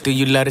York, do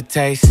you love the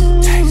taste?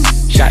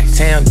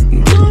 Chi-Town, you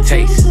can get a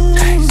taste.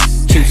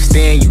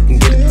 Houston, you can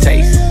get a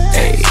taste.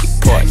 Hey,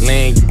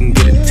 Portland, you can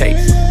get a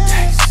taste.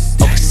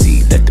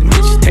 Overseas, let the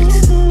bitch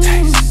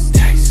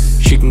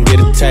taste. She can get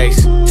a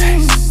taste.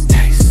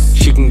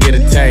 She can get a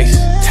taste.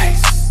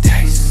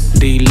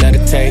 Do you love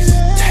the taste?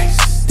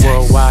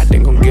 Worldwide, they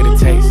gon' get a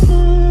taste.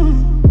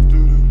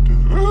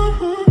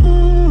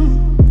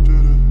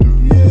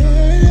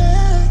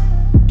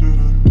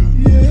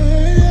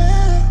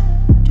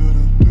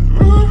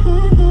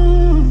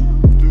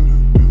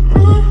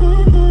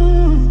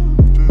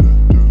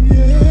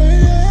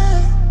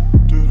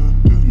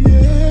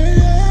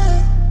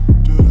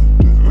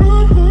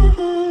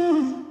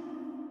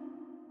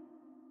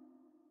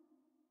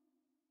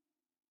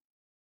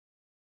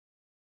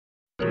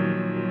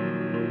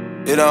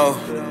 You know,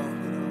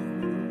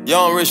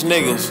 young rich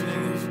niggas.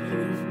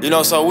 You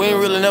know, so we ain't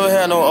really never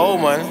had no old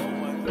money.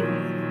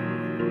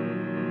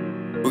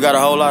 We got a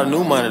whole lot of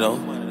new money though.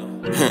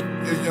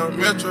 If young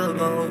Metro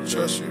don't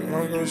trust you,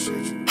 I'm gonna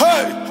shoot you.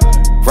 Hey!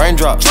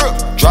 Raindrop,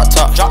 drop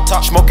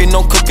top, smoking,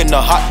 no cooking,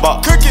 the hot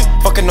box.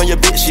 Fucking on your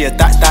bitch, yeah,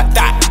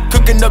 that.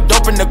 Cooking up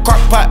dope in the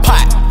crock pot.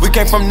 We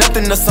came from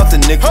nothing to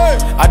something, nigga. Hey.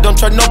 I don't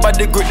try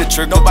nobody, grip the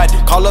trick. Nobody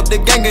call up the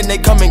gang and they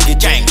come and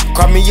get gang.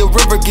 Cry me a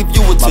river, give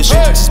you a tissue.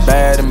 My bitch is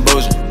bad and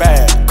bullshit.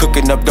 Bad.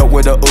 Cooking up dope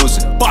with a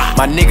Uzi.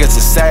 My niggas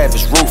is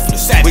savage,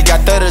 ruthless. We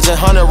got 30s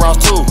and 100 rounds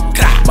too.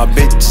 My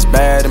bitch is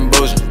bad and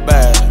bullshit.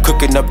 Bad.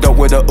 Cooking up dope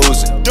with a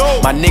Uzi.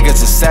 My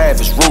niggas is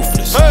savage,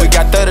 ruthless. We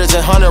got 30s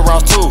and 100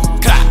 rounds too.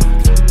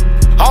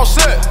 All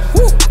set.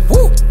 Woo,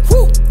 woo,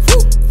 woo,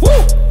 woo,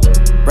 woo.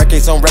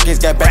 Records on records,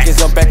 got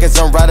backers on backers.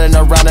 I'm riding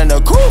around in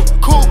a cool.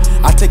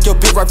 I take your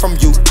bitch right from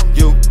you.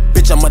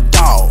 Bitch, I'm a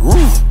dog.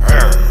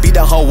 Beat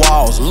down her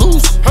walls,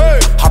 loose.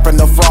 Hop in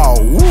the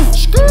fall. Woo.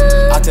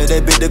 I tell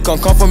that bitch to come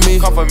for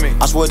me.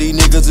 I swear these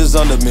niggas is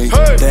under me.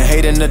 The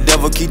hate and the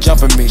devil keep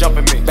jumping me.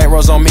 Bank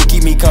rolls on me,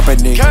 keep me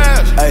company.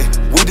 Hey,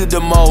 we did the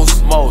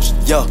most.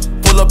 Yeah.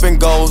 Pull up and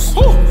goes.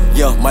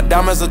 Yeah, my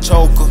diamonds a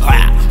choker.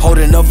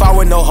 Holding up fire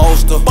with no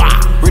holster.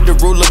 Read the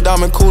ruler,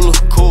 diamond cooler.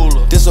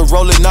 This a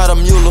roller, not a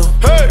mule.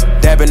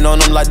 Dabbing on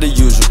them like the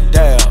usual.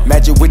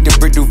 Magic with the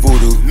brick do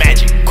voodoo.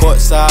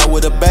 Courtside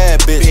with a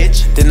bad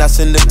bitch. Then I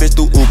send the bitch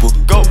through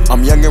Uber.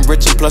 I'm young and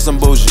rich and plus I'm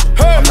bougie.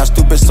 I'm not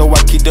stupid, so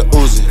I keep the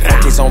Uzi.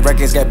 Records on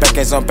records, got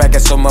backers on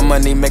backers, so my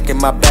money making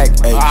my back.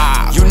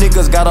 Ay. You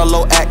niggas got a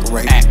low act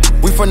rate.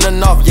 We from the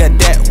north, yeah,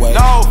 that way.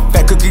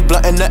 Fat cookie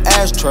blunt in the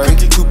ashtray.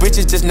 Two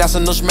bitches just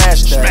national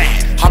smash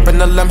that. Hop in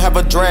the limb, have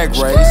a drag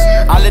race.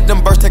 I let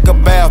them birds take a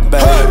bath,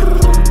 baby.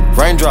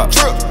 Raindrop,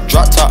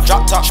 drop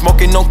top,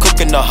 smoking, no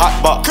cooking, the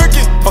hot box.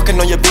 Fucking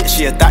on your bitch,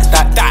 yeah,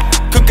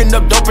 that. Cooking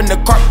up dope in the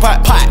crock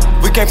pot.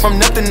 We came from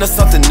nothing to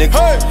something, nigga.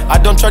 I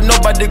don't try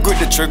nobody, grip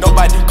the trick.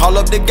 Nobody call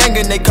up the gang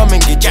and they come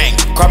and get gang.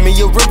 Cry me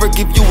a river,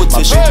 give you a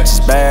tissue. My bitch is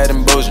bad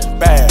and bullshit.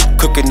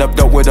 Cooking up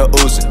dope with a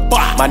Uzi.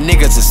 My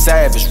niggas is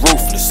savage,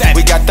 ruthless.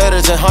 We got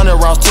 30s and 100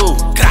 rounds too.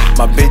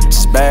 My bitch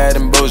is bad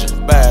and bullshit.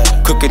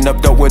 Cooking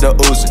up dope with a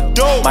Uzi.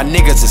 My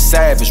niggas is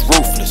savage,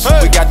 ruthless.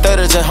 We got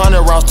 30s and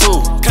 100 rounds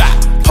too.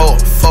 Pour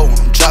 4,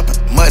 I'm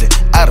dropping muddy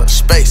out of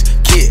space.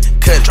 Kid,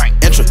 cut,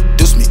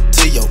 introduce me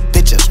to your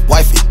bitch's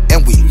wifey,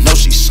 and we know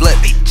she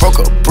slutty. Broke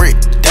a brick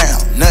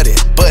down, nutty,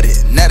 butty.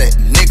 Now that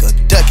nigga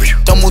ducky.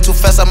 Don't move too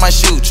fast, I might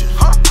shoot you.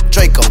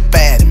 Draco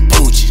bad and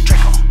bougie.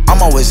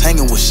 I'm always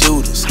hanging with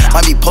shooters.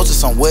 Might be posted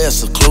somewhere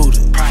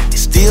secluded.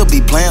 Still be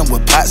playing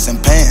with pots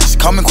and pans.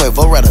 Call me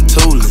Quavo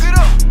Ratatouille.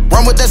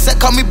 Run with that set,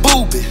 call me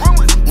Booby.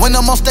 When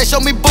I'm on stage, show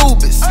me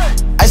boobies.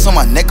 Ice on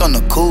my neck on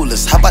the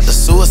coolest. How about the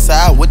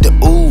suicide with the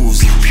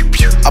ooze?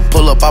 I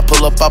pull up, I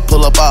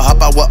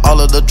hop out with all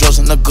of the drugs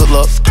and the good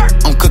luck.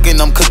 I'm cooking,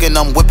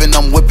 I'm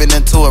whipping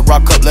into a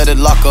rock up, let it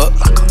lock up.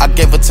 I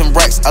gave her 10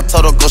 racks, I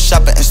told her go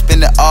shopping and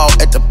spend it all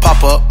at the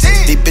pop-up.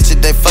 These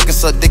bitches, they fucking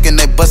suck dick and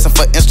they bustin'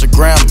 for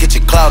Instagram, get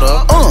your clout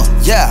up.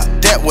 Yeah,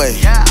 that way.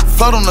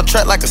 Float on the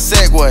track like a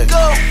Segway.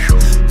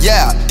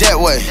 Yeah, that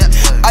way.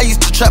 I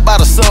used to trap by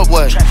the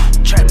subway.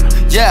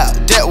 Yeah,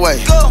 that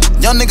way.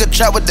 Young nigga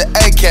trap with the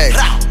AK.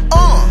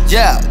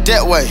 Yeah,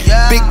 that way.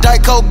 Big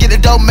Dyco, get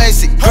it dope,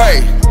 Macy.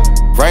 Gray.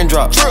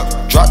 Raindrops,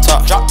 drop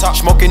top,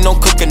 smoking on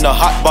cooking the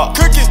hot pot.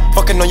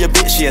 Fucking on your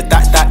bitch, yeah,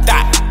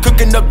 that.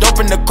 Cooking up dope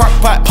in the crock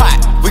pot.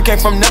 We came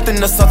from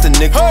nothing to something,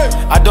 nigga.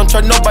 I don't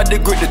try nobody,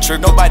 grip the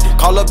trigger. Nobody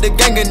call up the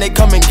gang and they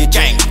come and get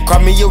gang. Cry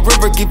me a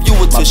river, give you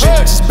a tissue. My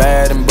bitch is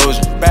bad and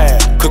bullshit.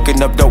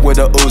 Cooking up dope with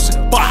a Uzi.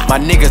 My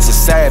niggas are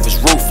savage,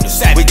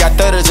 ruthless. We got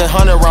 30s and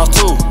 100 rounds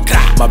too.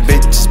 My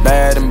bitch is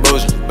bad and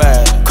bullshit.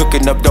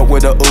 Cooking up dope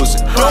with a Uzi.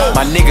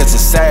 My niggas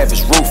are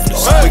savage,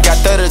 ruthless. We got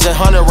 30s and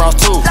 100 rounds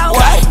too.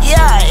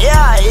 Yeah.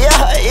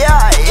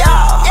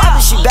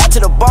 She back to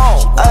the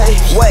bone. Ay,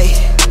 wait,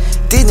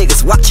 these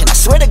niggas watching. I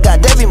swear to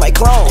God, they be my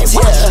clones.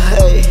 Yeah,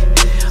 hey,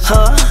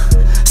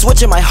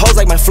 switching my hoes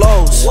like my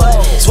flows.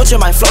 Switching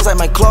my flows like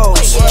my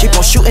clothes. Keep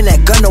on shooting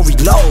that gun, no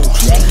reload.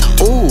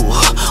 Ooh,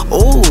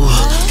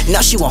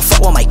 now she won't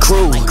fuck with my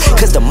crew.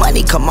 Cause the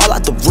money come all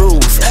out the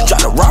roof.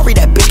 Drive the Rari,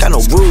 that bitch got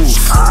no roof.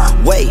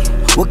 Wait,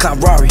 what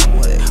kind Rari?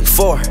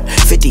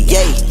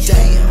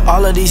 458.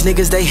 All of these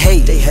niggas they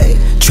hate.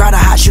 Try to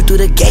hide you through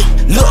the gate.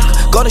 Look,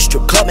 go to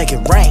strip club, make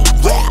it rain.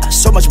 Yeah,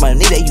 so much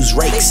money they use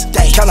rakes.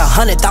 Count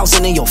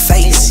 100,000 in your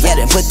face. Yeah,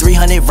 then put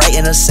 300 right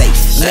in a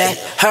safe. Met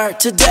her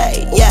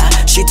today. Yeah,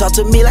 she talked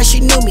to me like she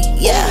knew me.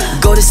 Yeah,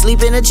 go to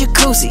sleep in a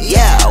jacuzzi.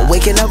 Yeah,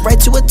 waking up right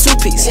to a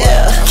two-piece.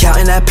 Yeah,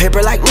 counting that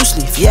paper like loose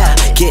leaf. Yeah,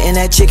 getting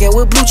that chicken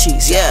with blue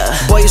cheese. Yeah,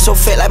 boy you so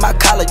fit like my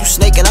collar. You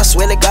snaking, I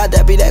swear to God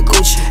that be that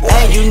Gucci.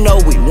 And you know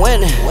we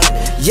winning.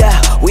 Yeah,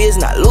 we is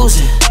not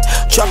losing.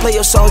 Try play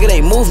your song, it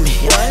ain't move me.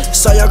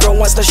 Saw your girl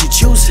once, now she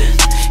choosing.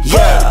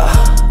 Yeah.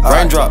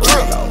 Raindrops,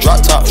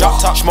 drop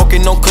top,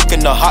 smoking on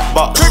cooking the hot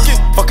pot.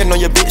 Fucking on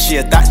your bitch,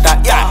 yeah, that.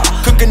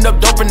 Cooking up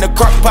dope in the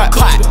crock pot.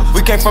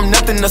 We came from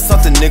nothing to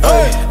something, nigga.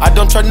 I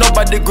don't try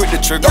nobody, grip the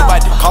trigger.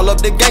 Nobody call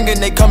up the gang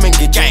and they come and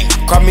get gang.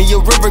 Cry me a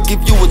river,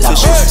 give you a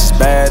tissue. It's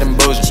bad and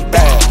bullshit.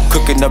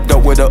 Cooking up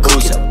dope with a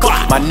Uzi.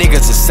 My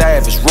niggas are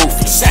savage,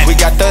 ruthless. We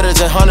got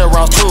 30s and 100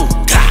 rounds too.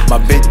 My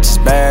bitch is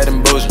bad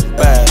and bullshit.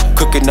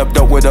 Cooking up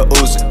dope with a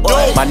Uzi.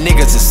 My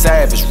niggas are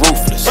savage,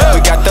 ruthless. We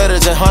got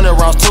 30s and 100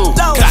 rounds too.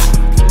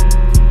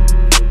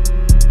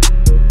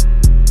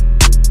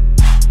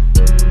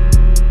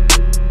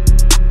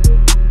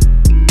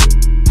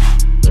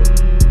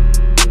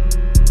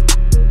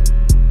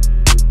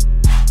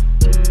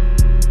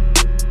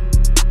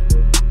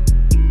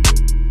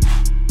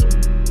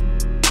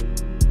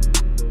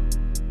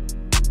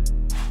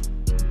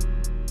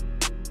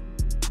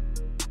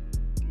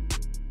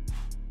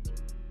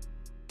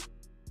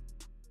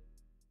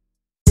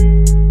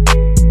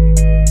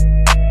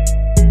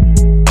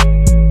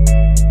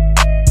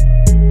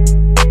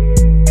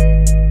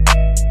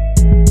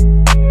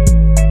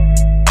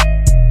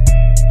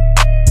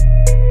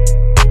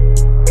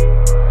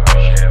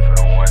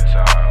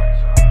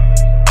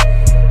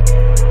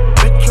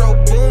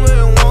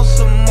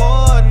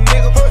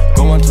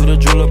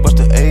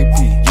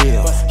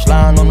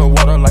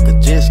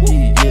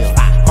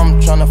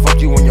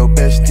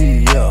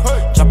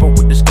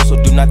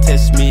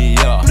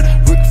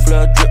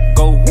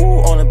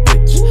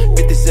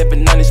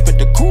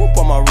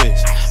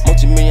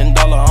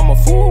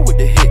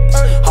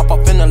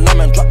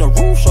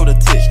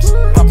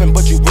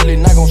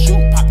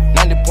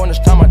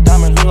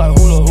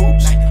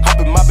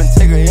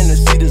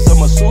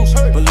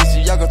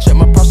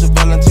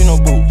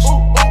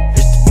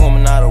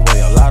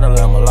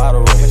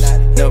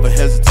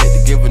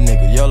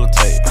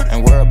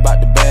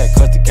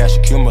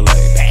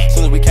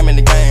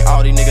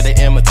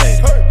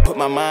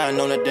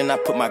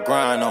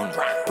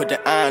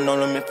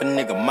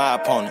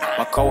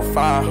 Cold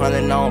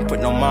 500, I don't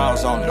put no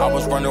miles on it. I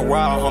was running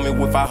wild, homie,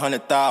 with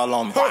 500,000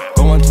 on me.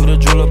 Going to the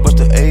jeweler, bust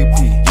the AP,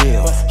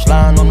 yeah.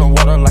 Sliding on the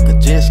water like a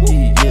jet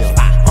ski, yeah.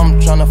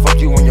 I'm tryna fuck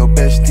you and your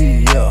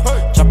bestie, yeah.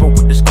 Chopper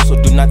with this girl, so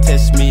do not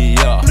test me,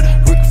 yeah.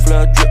 Ric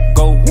Flair drip,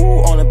 go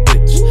woo on a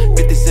bitch.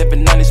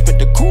 5790, spit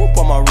the coupe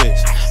on my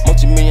wrist.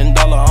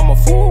 Multi-million-dollar, I'm a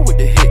fool with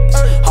the hits.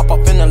 Hop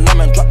up in the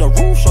lemon, drop the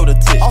roof, show the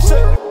tits.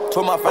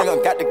 Twirl my finger,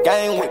 got the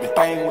gang with me.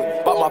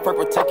 Bought my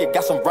purple ticket,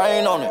 got some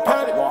rain on it.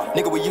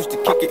 Nigga, we used to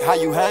kick it, how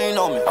you hang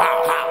on me?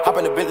 Hop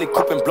in the Bentley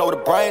coupe and blow the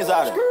brains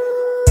out of it.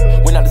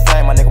 We not the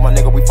same, my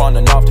nigga, we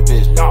funding off the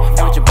vision.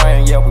 And with your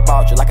brain, yeah, we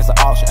bought you like it's an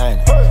auction, ain't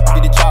it?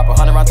 Get the chopper,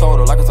 100 round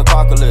total, like it's a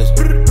car collision.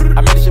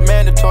 I made this shit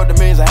mandatory, the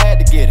means I had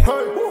to get it.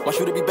 My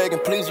shooter be begging,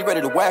 please, you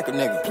ready to whack a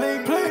nigga?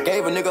 I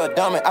gave a nigga a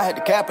dummy, I had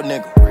to cap a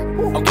nigga.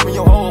 I'm giving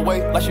your whole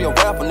away like she a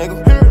rapper, nigga.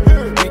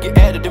 We get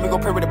added, then we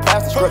gon' pray with the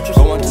plastic scriptures.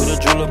 Going to the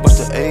jeweler, bust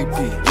the AP,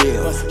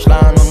 yeah.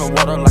 Sliding on the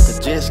water like a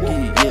jet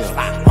ski,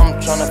 yeah.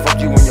 I'm tryna fuck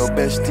you and your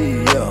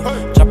bestie, yeah.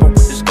 Chopper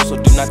with this girl, so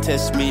do not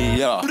test me,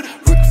 yeah.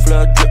 Ric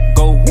Flair drip,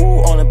 go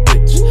woo on a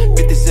bitch.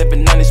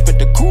 5790, spit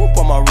the coupe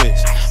on my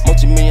wrist.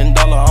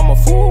 Multi-million-dollar, I'm a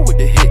fool with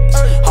the hits.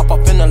 Hop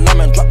up in the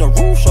lemon, drop the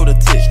roof, show the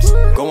tits.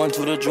 Going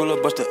to the jeweler,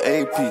 bust the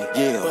AP,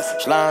 yeah.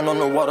 Sliding on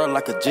the water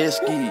like a jet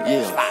ski,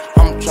 yeah.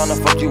 I'm tryna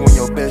fuck you and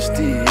your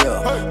bestie,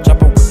 yeah.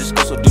 Chopper with this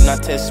girl, so do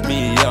test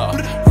me, yeah.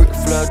 Rick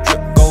Flood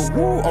drip, go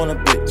woo on a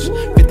bitch.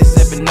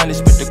 5790,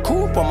 spit the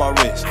coupe on my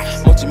wrist.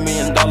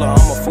 Multi-million dollar,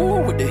 I'm a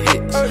fool with the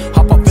hits.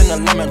 Hop up in the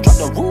lemon, drop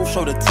the roof,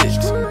 show the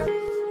tits.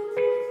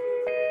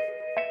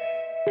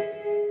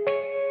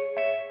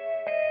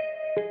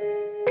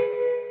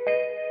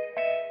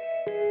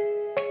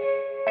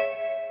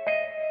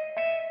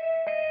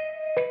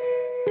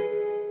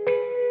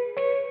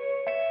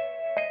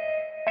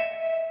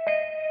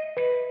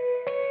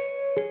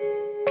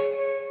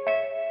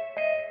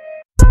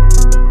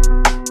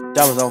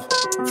 Diamonds on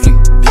fleek,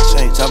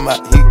 bitch ain't talking about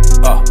heat.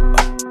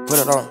 Put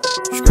it on,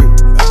 screw,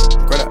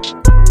 straight up,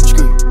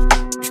 screw,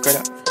 straight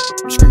up,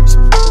 screws.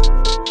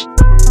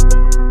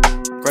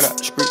 Straight up,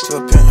 street to a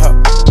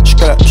penthouse.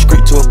 Straight up,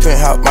 street to a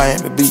penthouse,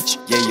 Miami Beach.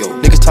 Yeah, yo.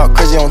 Niggas talk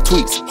crazy on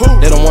tweets.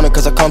 They don't want it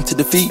cause I come to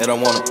defeat. They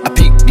don't want it. I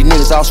peep, these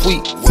niggas all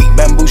sweet.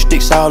 Bamboo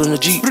sticks all in the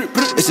Jeep.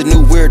 It's a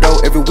new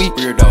weirdo every week.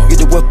 Get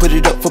the what, put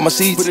it up for my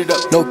seeds.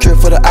 No cure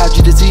for the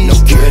IG disease.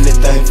 No cure,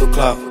 anything for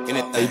clout.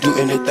 They do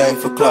anything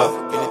for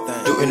clout.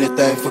 Do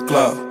anything for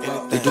clout.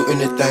 They do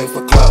anything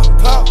for clout.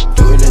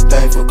 Do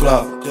anything for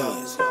clout.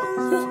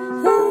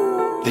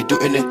 They do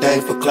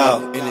anything for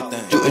clout.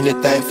 Do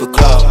anything for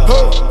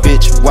clout.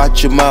 Bitch,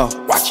 watch your mouth.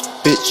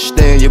 Bitch,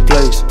 stay in your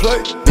place.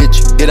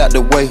 Bitch, get out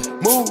the way.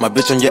 My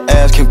bitch on your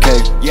ass, Kim K.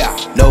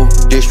 No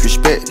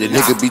disrespect, the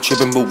nigga be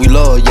trippin', but we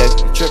love, yeah.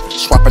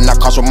 Swapping out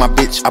cars with my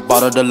bitch. I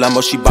bought her the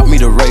Lambo, she bought me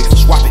the Wraith.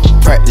 Swap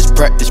it. Practice,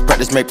 practice,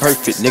 practice, make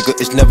perfect. Nigga,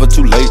 it's never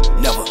too late.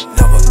 Never,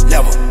 never,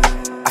 never.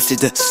 I see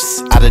the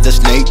out of the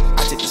snake.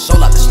 I take the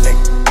soul out the snake.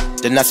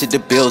 Then I see the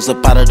bills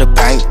up out of the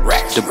bank.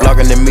 The blog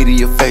and the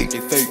media fake.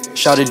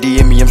 Shout it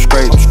DM me, I'm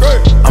straight.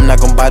 I'm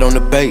not gon' bite on the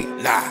bait.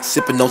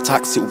 Sippin' no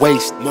toxic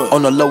waste.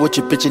 On the low with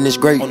your bitch and it's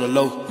great.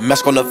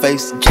 Mask on the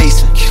face,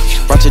 Jason.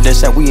 Brunch and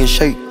said we in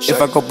shape.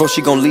 If I go broke,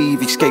 she gon'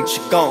 leave, escape.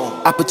 She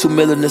gone. I put 2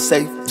 mil in the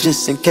safe,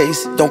 just in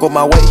case. Don't go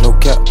my way. No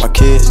cap, my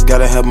kids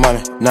gotta have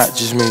money, not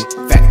just me.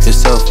 It's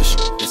selfish.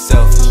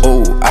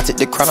 Ooh, I take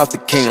the crown off the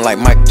king like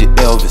Mike did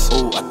Elvis.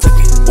 Ooh, I took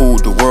it. Ooh,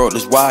 the world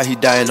is wild, he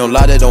dying, don't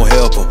lie, that don't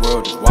help him.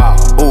 World is wild.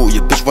 Ooh,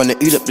 your bitch wanna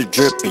eat up the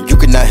drip and you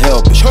cannot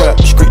help it. Straight up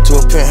the street to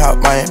a penthouse,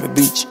 Miami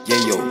Beach.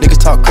 Yeah, yo. Niggas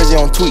talk crazy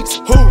on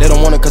tweets. They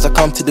don't want it cause I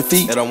come to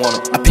defeat. They don't want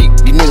it. I peep,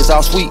 these niggas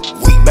all sweet.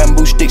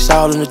 Bamboo sticks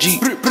all in the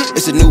Jeep.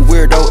 It's a new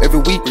weirdo every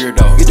week.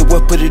 Get the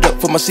what, put it up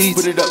for my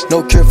seeds.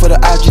 No cure for the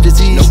IG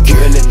disease. No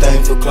cure,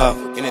 anything for clout.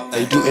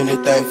 They do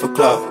anything for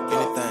clout.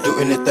 Do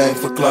anything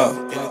for clout.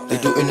 They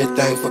do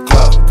anything for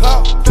clout.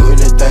 Do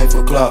anything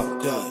for clout.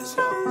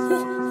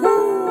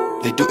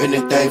 They do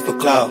anything for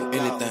clout.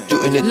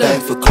 Do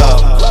anything for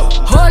clout.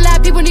 Whole lot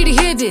of people need to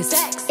hear this.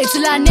 It's a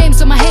lot of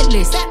names on my hit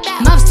list.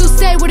 Mom still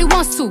say what he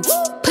wants to.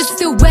 Pussy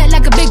still wet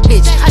like a big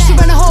bitch. I should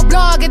run a whole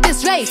blog at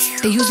this rate.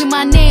 They using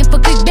my name for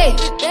clickbait.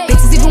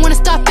 Bitches even wanna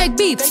start fake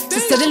beef.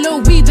 Just sell a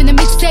little weave in the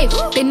mixtape.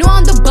 They know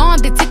I'm the bomb,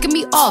 they ticking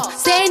me off.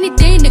 Say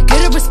anything to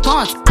get a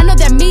response. I know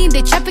that mean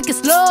they traffic is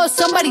slow.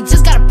 Somebody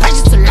just gotta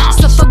purchase to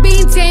launch. So for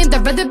being tamed,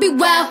 I'd rather be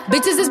wild.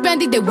 Bitches is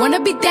brandy, they wanna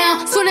be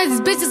down. Soon as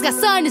these bitches got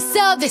something to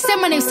sell, they say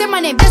my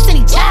name,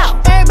 Destiny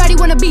Child. Everybody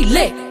wanna be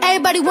lit,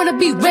 everybody wanna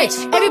be rich,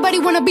 everybody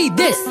wanna be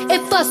this.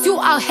 If us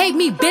you out, hate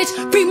me, bitch.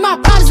 Read my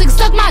problems, like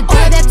suck my dick.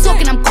 All that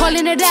talking, I'm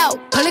calling it out.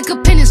 Public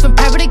opinions from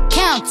private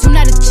accounts. You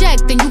not a check,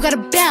 then you gotta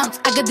bounce.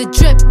 I got the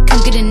drip,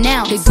 come get it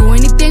now. They do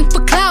anything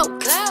for clout,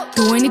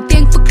 do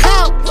anything for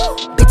clout.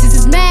 Bitches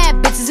is mad,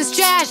 bitches is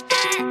trash.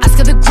 Ask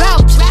her the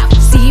grouch.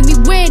 See me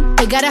win,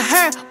 they gotta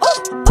hurt. Ooh,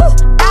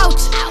 ooh,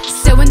 ouch.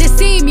 So when they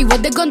see me,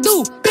 what they gon'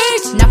 do?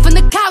 Bitch, not from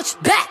the couch,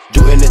 back.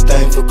 Do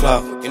anything for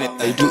clout.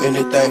 They do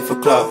anything for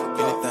clout.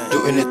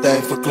 Do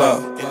anything for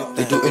clout.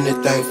 They do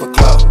anything for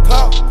clout.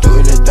 Do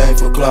anything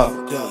for clout.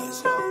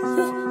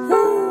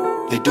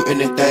 They do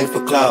anything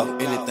for clout.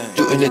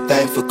 Do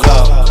anything for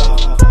clout.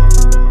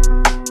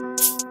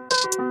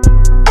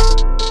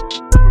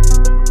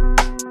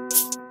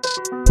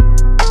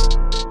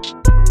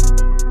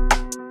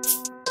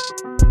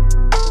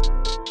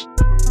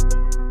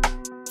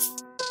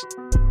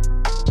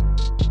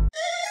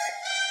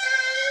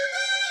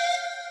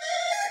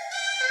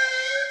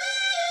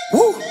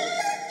 Woo!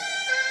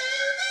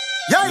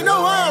 Y'all ain't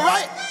know I'm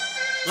right.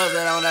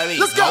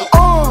 Let's go.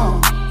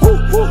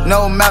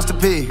 No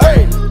masterpiece.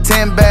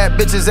 10 bad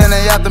bitches and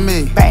they after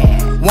me.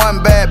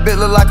 One bad bitch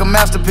look like a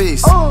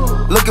masterpiece.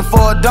 Looking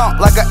for a dunk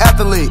like an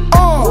athlete.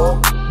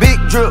 Big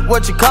drip,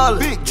 what you call it?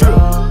 Big drip.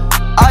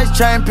 Ice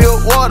chain,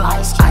 peeled water.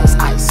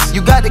 Ice.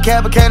 You got the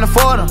cab but can't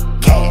afford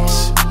them.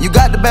 Cash. You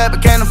got the bad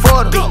but can't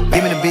afford them.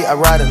 Give me the beat, I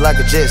ride it like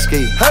a jet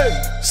ski.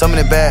 Some of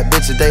the bad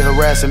bitches, they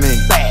harassing me.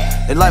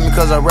 They like me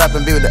cause I rap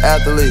and be with the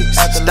athletes.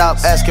 Stop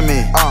asking me,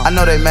 I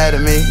know they mad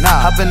at me.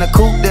 Hop in the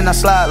coupe, then I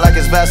slide like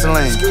it's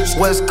Vaseline.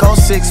 West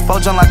Coast 6,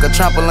 jump like a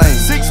trampoline.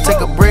 Take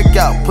a brick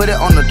out, put it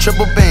on the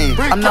triple beam.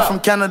 I'm not from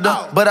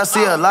Canada, but I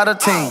see a lot of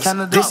teams.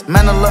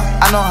 Dismantle her,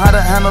 I know how to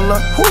handle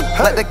her.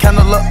 Light the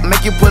candle up,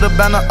 make you put a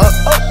banner up.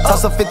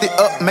 Toss a 50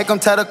 up, make them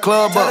tie the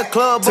club up.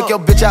 Took your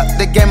bitch out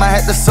the game, I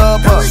had to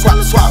sub her.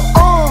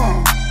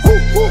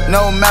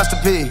 No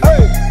masterpiece.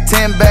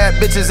 10 bad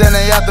bitches and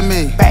they after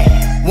me.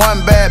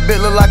 One bad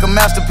bitch look like a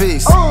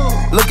masterpiece.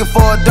 Looking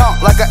for a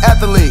dunk like an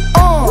athlete.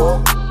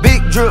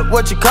 Big drip,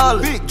 what you call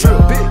it? Big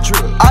drip, big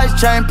drip. Ice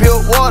chain,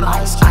 pure water.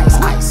 Ice.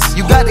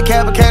 You got the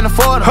cab, but can't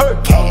afford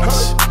it.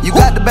 Cash. You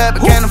got the bad,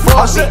 but can't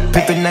afford it.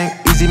 Pick the name,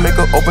 easy, make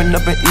her open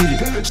up and eat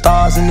it.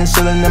 Stars in the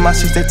ceiling in my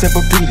seats, they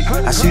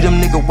Tempur-Pedic. I see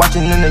them niggas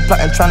watching and they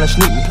plotting, trying to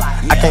sneak me.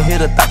 I can't hear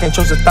the thought, can't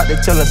trust the thought, they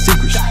telling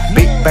secrets.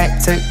 Big bank,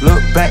 take, look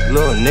back,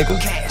 little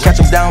nigga. Catch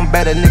him down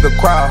bad, that nigga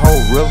cry a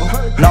whole river.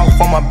 Now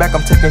on my back,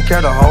 I'm taking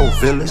care of the whole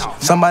village.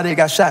 Somebody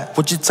got shot,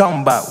 what you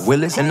talking about,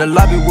 Willis? In the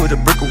lobby with a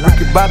brick of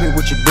Ricky Bobby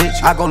with your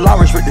bitch. I go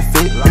Lawrence with the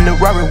fit, in the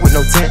Rari with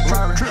no tent.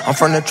 I'm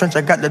from the trench,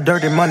 I got the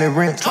dirty money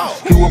rent.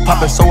 He was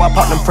poppin', so I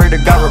popped and pray to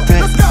God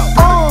repent.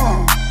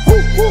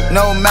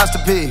 No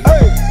masterpiece.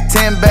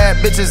 10 bad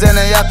bitches and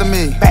they after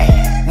me.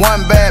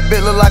 One bad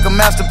bitch look like a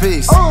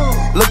masterpiece.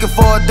 Looking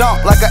for a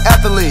dunk like an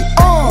athlete.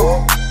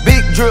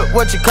 Big drip,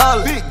 what you call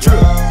it? Big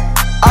drip.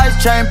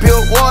 Ice chain,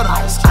 pure water.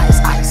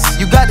 Ice.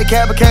 You got the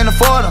cab, but can't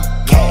afford them.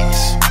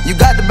 Cash. You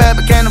got the bad,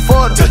 but can't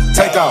afford them.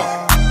 Take off.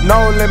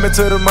 No limit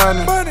to the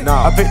money.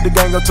 Nah. I picked the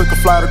gang up, took a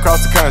flight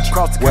across the country.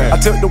 I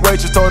took the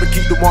waitress, told her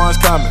keep the ones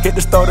coming. Hit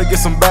the store to get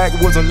some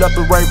backwoods and left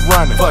the rape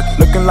running.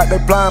 Looking like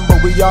they blind, but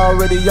we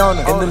already on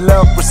it. In the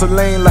left with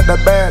Celine, like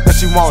that bag that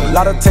she wanted. A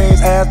lot of teams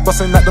ass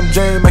busting like them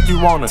jeans, make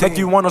you wanna. Make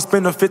you wanna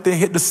spend a 50,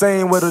 hit the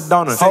scene with a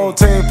donut. Whole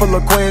team full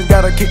of queens,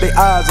 gotta keep their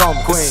eyes on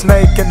me.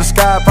 Snake in the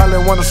sky,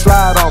 probably wanna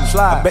slide on me.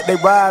 I bet they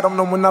ride on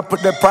them when I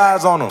put that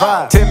prize on them.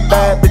 10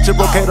 bad bitches,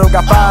 Rocato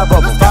got 5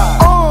 of them.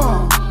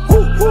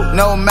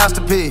 No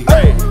masterpiece.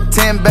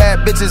 10 bad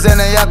bitches and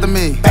they after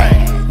me.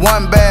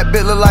 One bad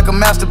bitch look like a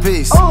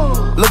masterpiece.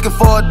 Looking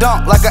for a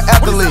dunk like an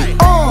athlete.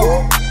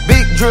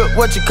 Big drip,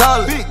 what you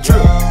call it? Big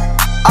drip.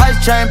 Ice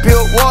chain,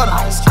 pure water.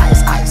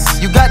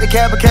 Ice. You got the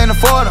cab, but can't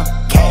afford them.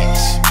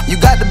 Cash. You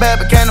got the bad,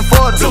 but can't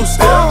afford them.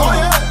 2-step. Oh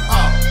yeah.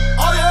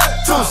 Oh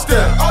yeah.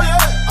 2-step. Oh yeah.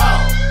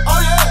 Oh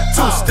yeah.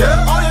 2-step.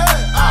 Oh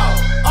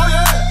yeah. Oh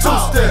yeah.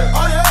 2-step.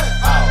 Oh yeah.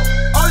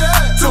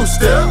 Oh yeah.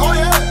 2-step. Oh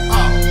yeah.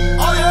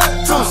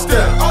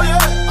 2-step, oh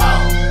yeah,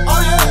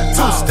 oh yeah,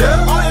 2-step,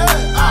 oh yeah,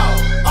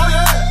 oh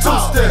yeah,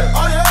 2-step,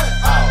 oh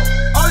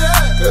yeah, oh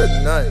yeah. Good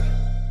night.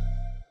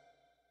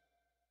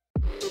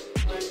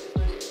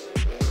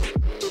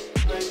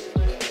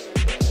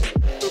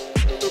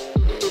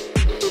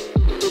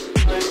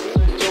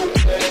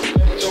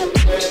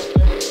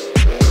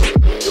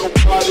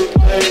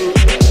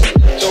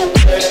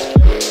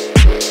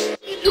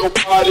 Your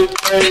body,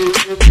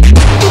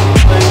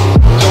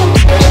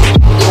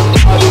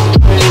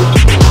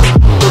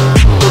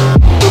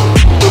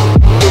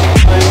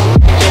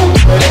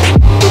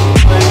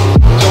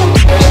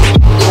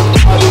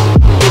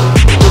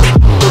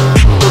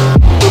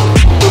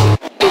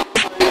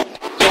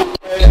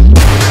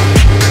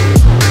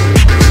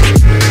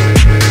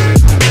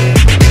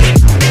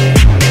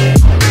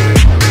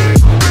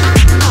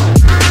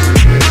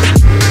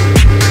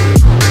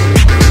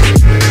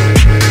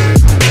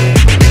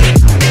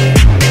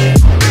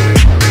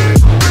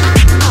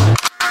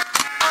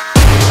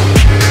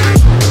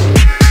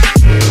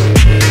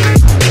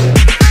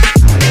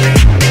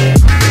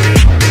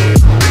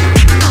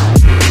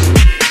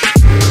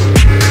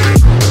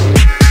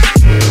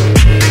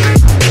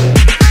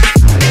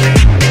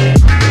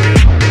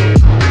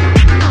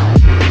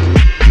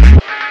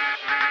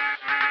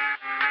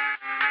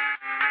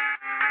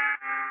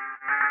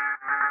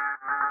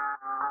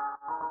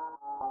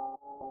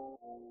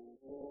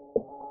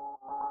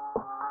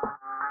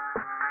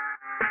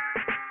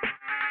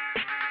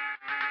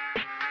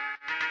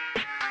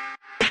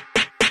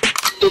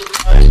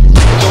 Hey.